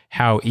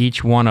how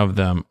each one of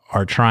them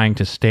are trying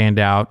to stand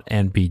out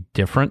and be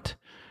different,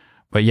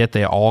 but yet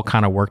they all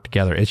kind of work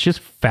together. It's just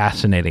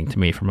fascinating to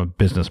me from a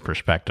business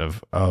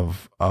perspective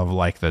of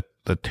like the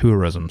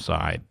tourism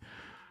side.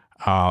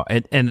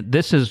 And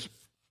this is,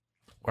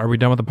 are we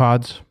done with the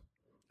pods?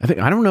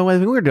 I don't know. I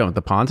think we're done with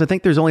the pods. I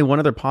think there's only one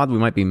other pod we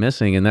might be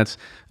missing, and that's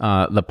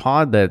the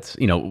pod that's,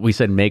 we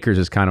said Makers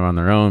is kind of on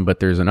their own, but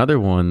there's another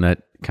one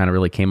that kind of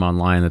really came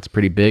online that's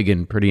pretty big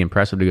and pretty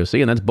impressive to go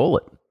see, and that's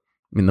Bulleit.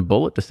 I mean, the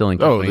Bulleit Distilling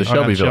Company. Oh,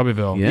 the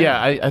Shelbyville.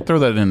 Yeah, I throw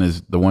that in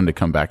as the one to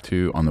come back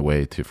to on the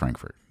way to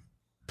Frankfurt.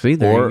 See,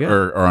 there you go.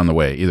 Or on the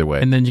way, either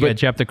way. And then you got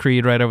Jep the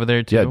Creed right over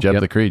there too. Yeah, Jep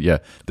the Creed. Yeah,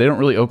 they don't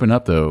really open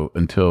up though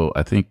until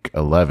I think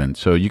 11.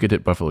 So you could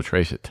hit Buffalo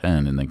Trace at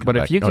 10 and then come back. But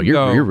if you can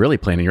you're really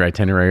planning your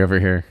itinerary over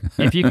here.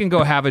 If you can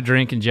go have a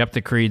drink in Jep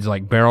the Creed's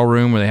like barrel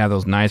room where they have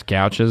those nice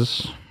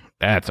couches,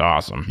 that's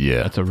awesome.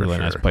 Yeah, that's a really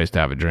nice place to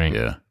have a drink.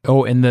 Yeah.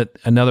 Oh, and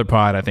another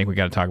pod I think we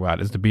got to talk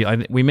about is the B.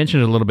 We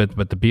mentioned it a little bit,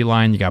 but the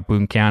Beeline. You got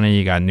Boone County,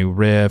 you got New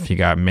Riff, you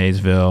got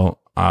Maysville.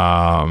 What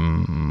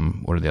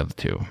are the other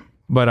two?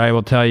 But I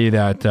will tell you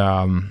that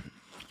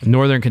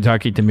Northern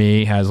Kentucky to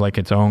me has like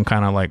its own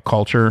kind of like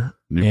culture.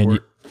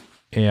 Newport.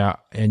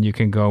 And you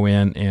can go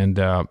in and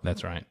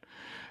that's right.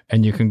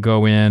 And you can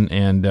go in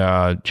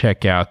and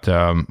check out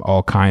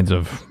all kinds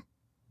of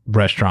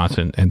restaurants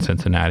in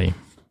Cincinnati.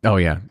 Oh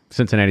yeah,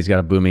 Cincinnati's got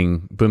a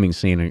booming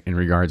scene in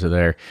regards to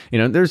there.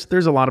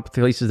 There's a lot of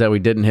places that we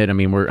didn't hit. I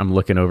mean, I'm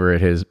looking over at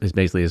his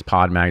basically his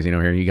pod magazine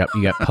over here. You got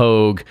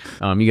Pogue.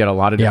 You got a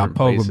lot of different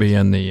Pogue places. will be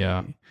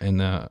in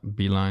the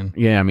Beeline.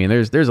 Yeah, I mean,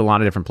 there's a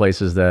lot of different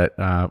places that,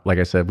 like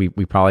I said, we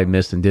probably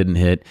missed and didn't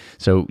hit.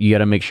 So you got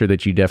to make sure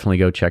that you definitely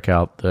go check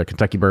out the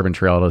Kentucky Bourbon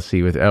Trail to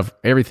see with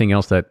everything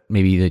else that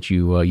maybe that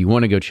you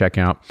want to go check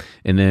out,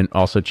 and then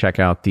also check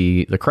out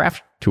the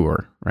craft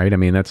tour, right? I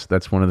mean,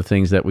 that's one of the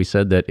things that we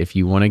said, that if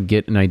you want to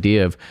get an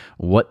idea of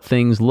what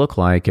things look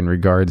like in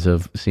regards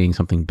of seeing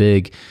something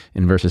big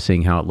and versus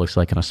seeing how it looks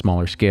like on a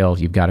smaller scale,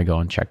 you've got to go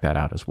and check that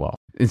out as well.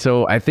 And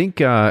so I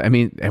think, I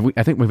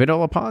think we've hit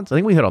all the pods. I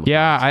think we hit all the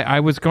pods. I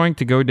was going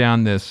to go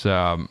down this,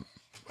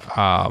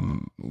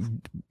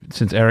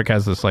 since Eric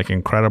has this like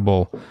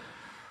incredible,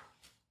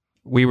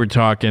 we were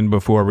talking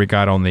before we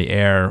got on the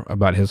air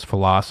about his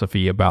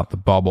philosophy about the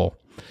bubble.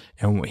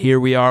 And here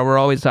we are, we're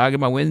always talking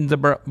about when's the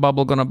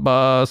bubble going to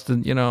bust,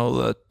 and,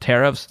 the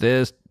tariffs,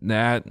 this,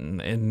 that.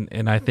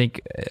 And I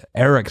think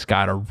Eric's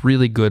got a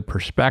really good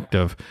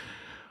perspective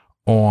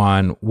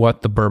on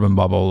what the bourbon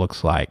bubble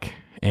looks like.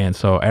 And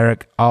so,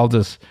 Eric, I'll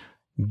just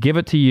give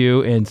it to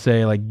you and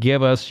say, like,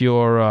 give us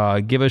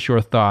your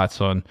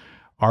thoughts on,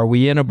 are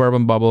we in a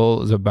bourbon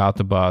bubble? Is it about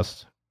to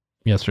bust?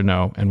 Yes or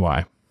no, and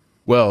why?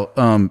 Well,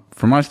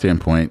 from my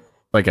standpoint,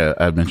 like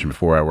I've mentioned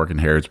before, I work in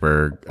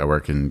Harrodsburg, I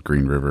work in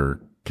Green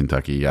River,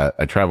 Kentucky. I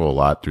travel a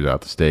lot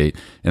throughout the state,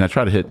 and I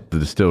try to hit the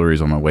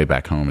distilleries on my way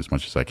back home as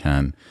much as I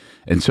can.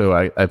 And so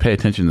I pay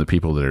attention to the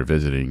people that are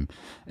visiting.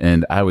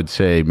 And I would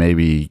say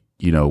maybe,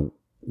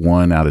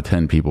 1 out of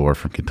 10 people are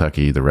from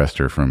Kentucky. The rest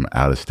are from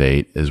out of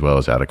state as well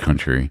as out of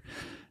country.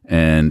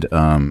 And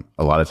a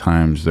lot of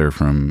times they're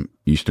from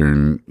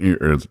Eastern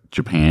or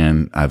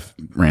Japan. I've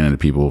ran into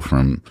people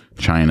from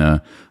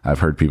China. I've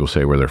heard people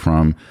say where they're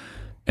from.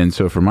 And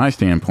so from my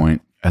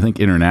standpoint, I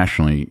think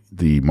internationally,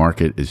 the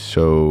market is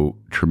so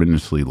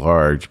tremendously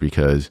large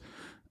because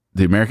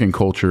the American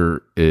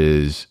culture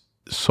is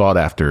sought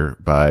after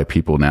by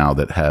people now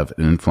that have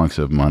an influx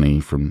of money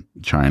from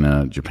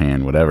China,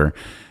 Japan, whatever.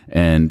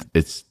 And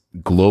it's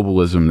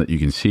globalism that you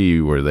can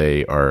see where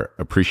they are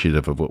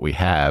appreciative of what we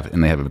have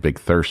and they have a big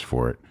thirst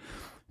for it.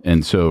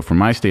 And so from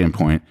my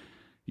standpoint,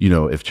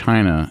 if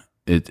China,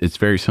 it's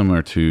very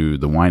similar to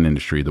the wine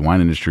industry. The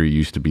wine industry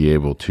used to be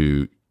able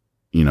to,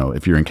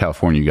 if you're in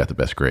California, you got the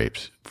best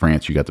grapes.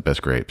 France, you got the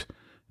best grapes.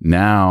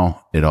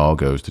 Now it all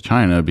goes to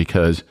China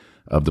because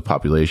of the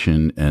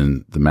population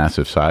and the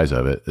massive size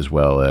of it, as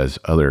well as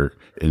other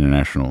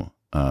international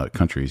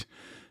countries.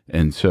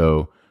 And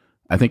so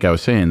I think I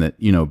was saying that,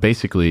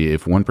 basically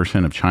if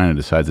 1% of China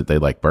decides that they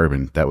like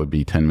bourbon, that would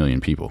be 10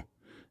 million people.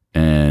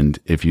 And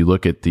if you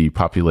look at the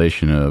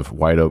population of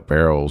white oak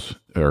barrels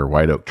or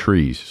white oak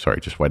trees,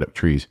 just white oak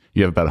trees,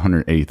 you have about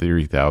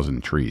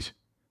 183,000 trees.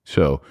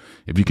 So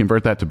if you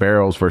convert that to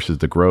barrels versus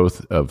the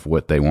growth of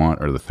what they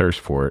want or the thirst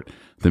for it,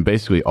 then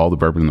basically all the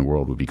bourbon in the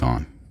world would be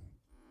gone.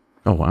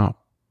 Oh, wow.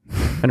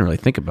 I didn't really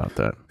think about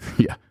that.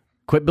 Yeah.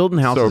 Quit building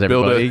houses, So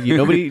build everybody.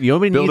 Nobody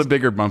Build needs, a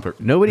bigger bumper.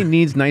 nobody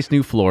needs nice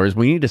new floors.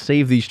 We need to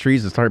save these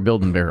trees and start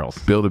building barrels.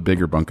 Build a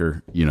bigger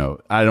bunker.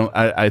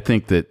 I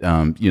think that,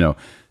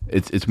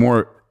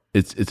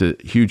 it's a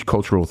huge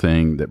cultural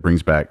thing that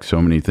brings back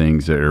so many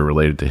things that are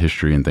related to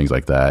history and things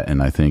like that.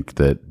 And I think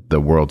that the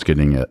world's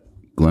getting a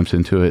glimpse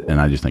into it. And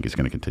I just think it's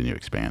going to continue to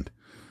expand.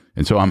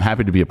 And so I'm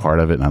happy to be a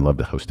part of it, and I'd love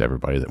to host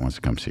everybody that wants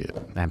to come see it.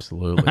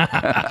 Absolutely.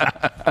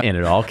 And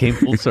it all came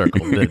full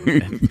circle, didn't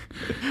it?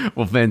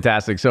 Well,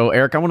 fantastic. So,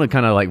 Eric, I want to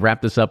kind of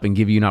wrap this up and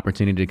give you an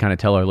opportunity to kind of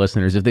tell our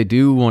listeners, if they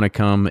do want to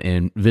come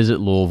and visit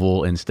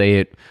Louisville and stay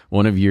at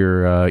one of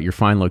your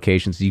fine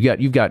locations,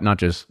 you've got not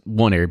just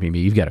one Airbnb,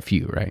 you've got a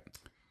few, right?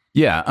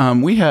 Yeah,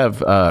 we have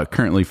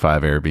currently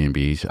 5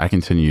 Airbnbs. I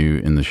can send you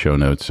in the show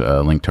notes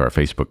a link to our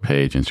Facebook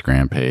page,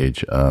 Instagram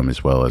page,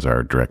 as well as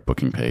our direct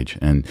booking page.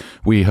 And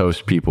we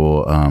host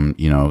people, on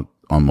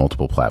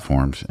multiple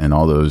platforms. And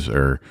all those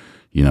are,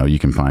 you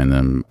can find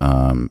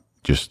them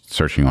just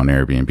searching on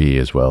Airbnb,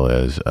 as well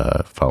as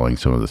following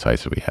some of the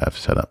sites that we have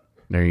set up.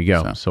 There you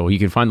go. So you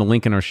can find the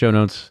link in our show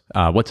notes.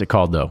 What's it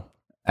called, though?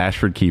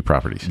 Ashford Key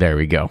Properties. There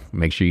we go.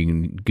 Make sure you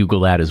can Google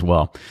that as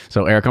well.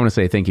 So, Eric, I want to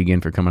say thank you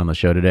again for coming on the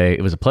show today.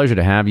 It was a pleasure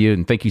to have you,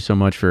 and thank you so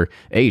much for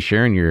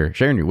sharing your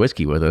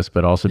whiskey with us,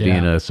 but also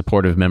being a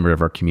supportive member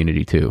of our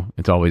community too.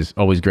 It's always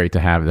great to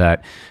have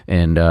that,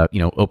 and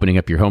opening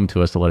up your home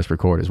to us to let us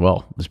record as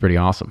well. It's pretty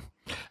awesome.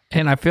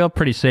 And I feel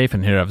pretty safe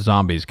in here if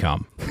zombies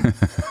come.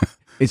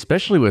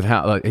 Especially with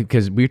how,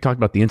 because we talked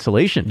about the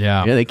insulation.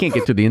 Yeah, they can't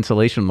get through the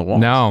insulation on the walls.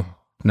 No,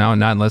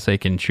 not unless they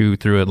can chew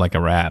through it like a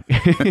rat.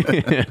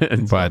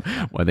 But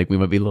I think we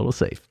might be a little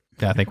safe.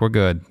 I think we're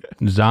good.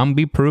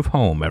 Zombie-proof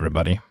home,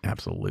 everybody.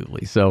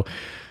 Absolutely. So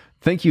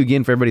thank you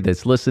again for everybody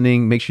that's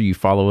listening. Make sure you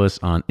follow us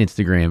on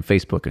Instagram,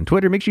 Facebook, and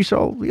Twitter. Make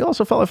sure you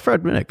also follow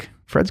Fred Minnick.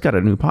 Fred's got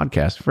a new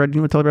podcast. Fred, do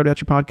you want to tell everybody about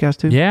your podcast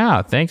too?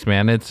 Yeah, thanks,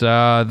 man. It's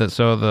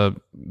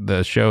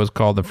the show is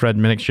called The Fred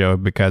Minnick Show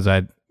because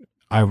I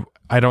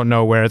don't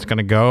know where it's going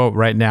to go.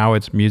 Right now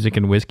it's music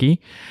and whiskey.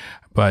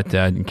 But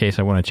in case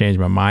I want to change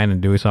my mind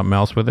and do something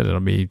else with it,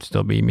 it'll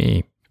still be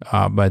me.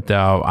 But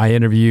I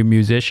interview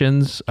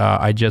musicians.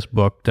 I just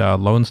booked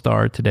Lone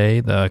Star today,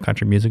 the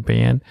country music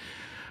band.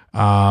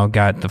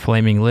 Got the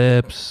Flaming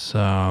Lips,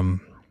 and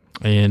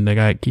I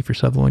got Kiefer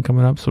Sutherland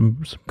coming up.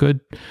 Some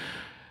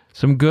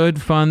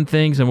good fun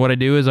things. And what I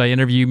do is I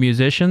interview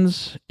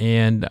musicians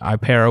and I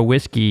pair a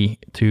whiskey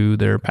to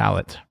their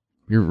palate.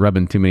 You're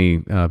rubbing too many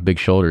big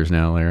shoulders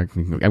now, Eric.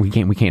 We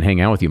can't hang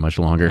out with you much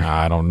longer.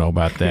 I don't know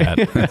about that.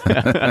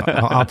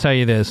 I'll tell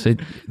you this.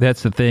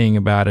 That's the thing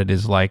about it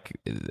is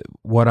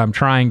what I'm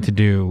trying to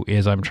do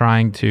is I'm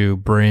trying to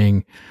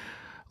bring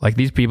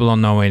these people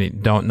don't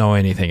know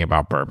anything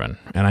about bourbon,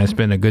 and I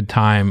spend a good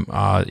time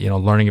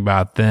learning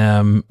about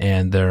them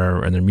and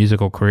their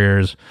musical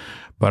careers.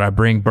 But I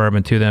bring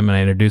bourbon to them and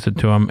I introduce it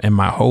to them, and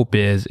my hope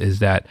is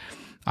that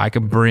I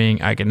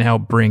can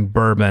help bring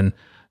bourbon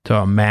to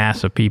a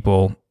mass of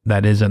people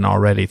that isn't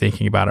already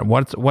thinking about it.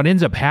 What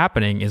ends up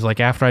happening is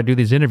after I do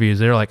these interviews,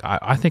 they're like,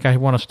 I think I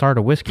want to start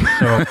a whiskey.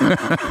 So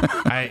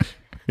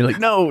you're like,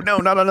 no,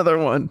 not another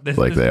one. This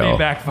they may all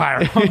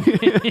backfire.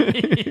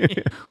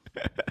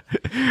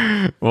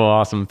 Well,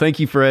 awesome. Thank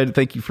you, Fred.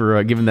 Thank you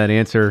for giving that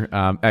answer.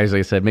 As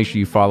I said, make sure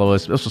you follow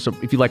us. Also,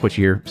 if you like what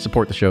you hear,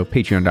 support the show,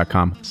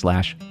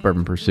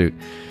 patreon.com/Bourbon Pursuit.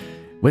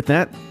 With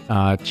that,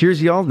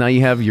 cheers, y'all. Now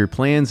you have your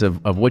plans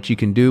of what you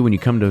can do when you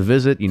come to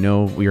visit.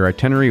 Your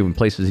itinerary and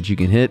places that you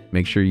can hit.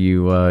 Make sure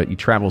you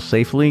travel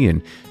safely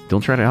and don't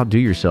try to outdo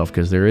yourself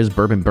because there is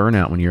bourbon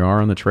burnout when you are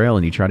on the trail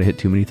and you try to hit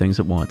too many things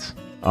at once.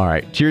 All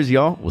right. Cheers,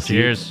 y'all. We'll see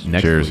you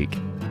next week.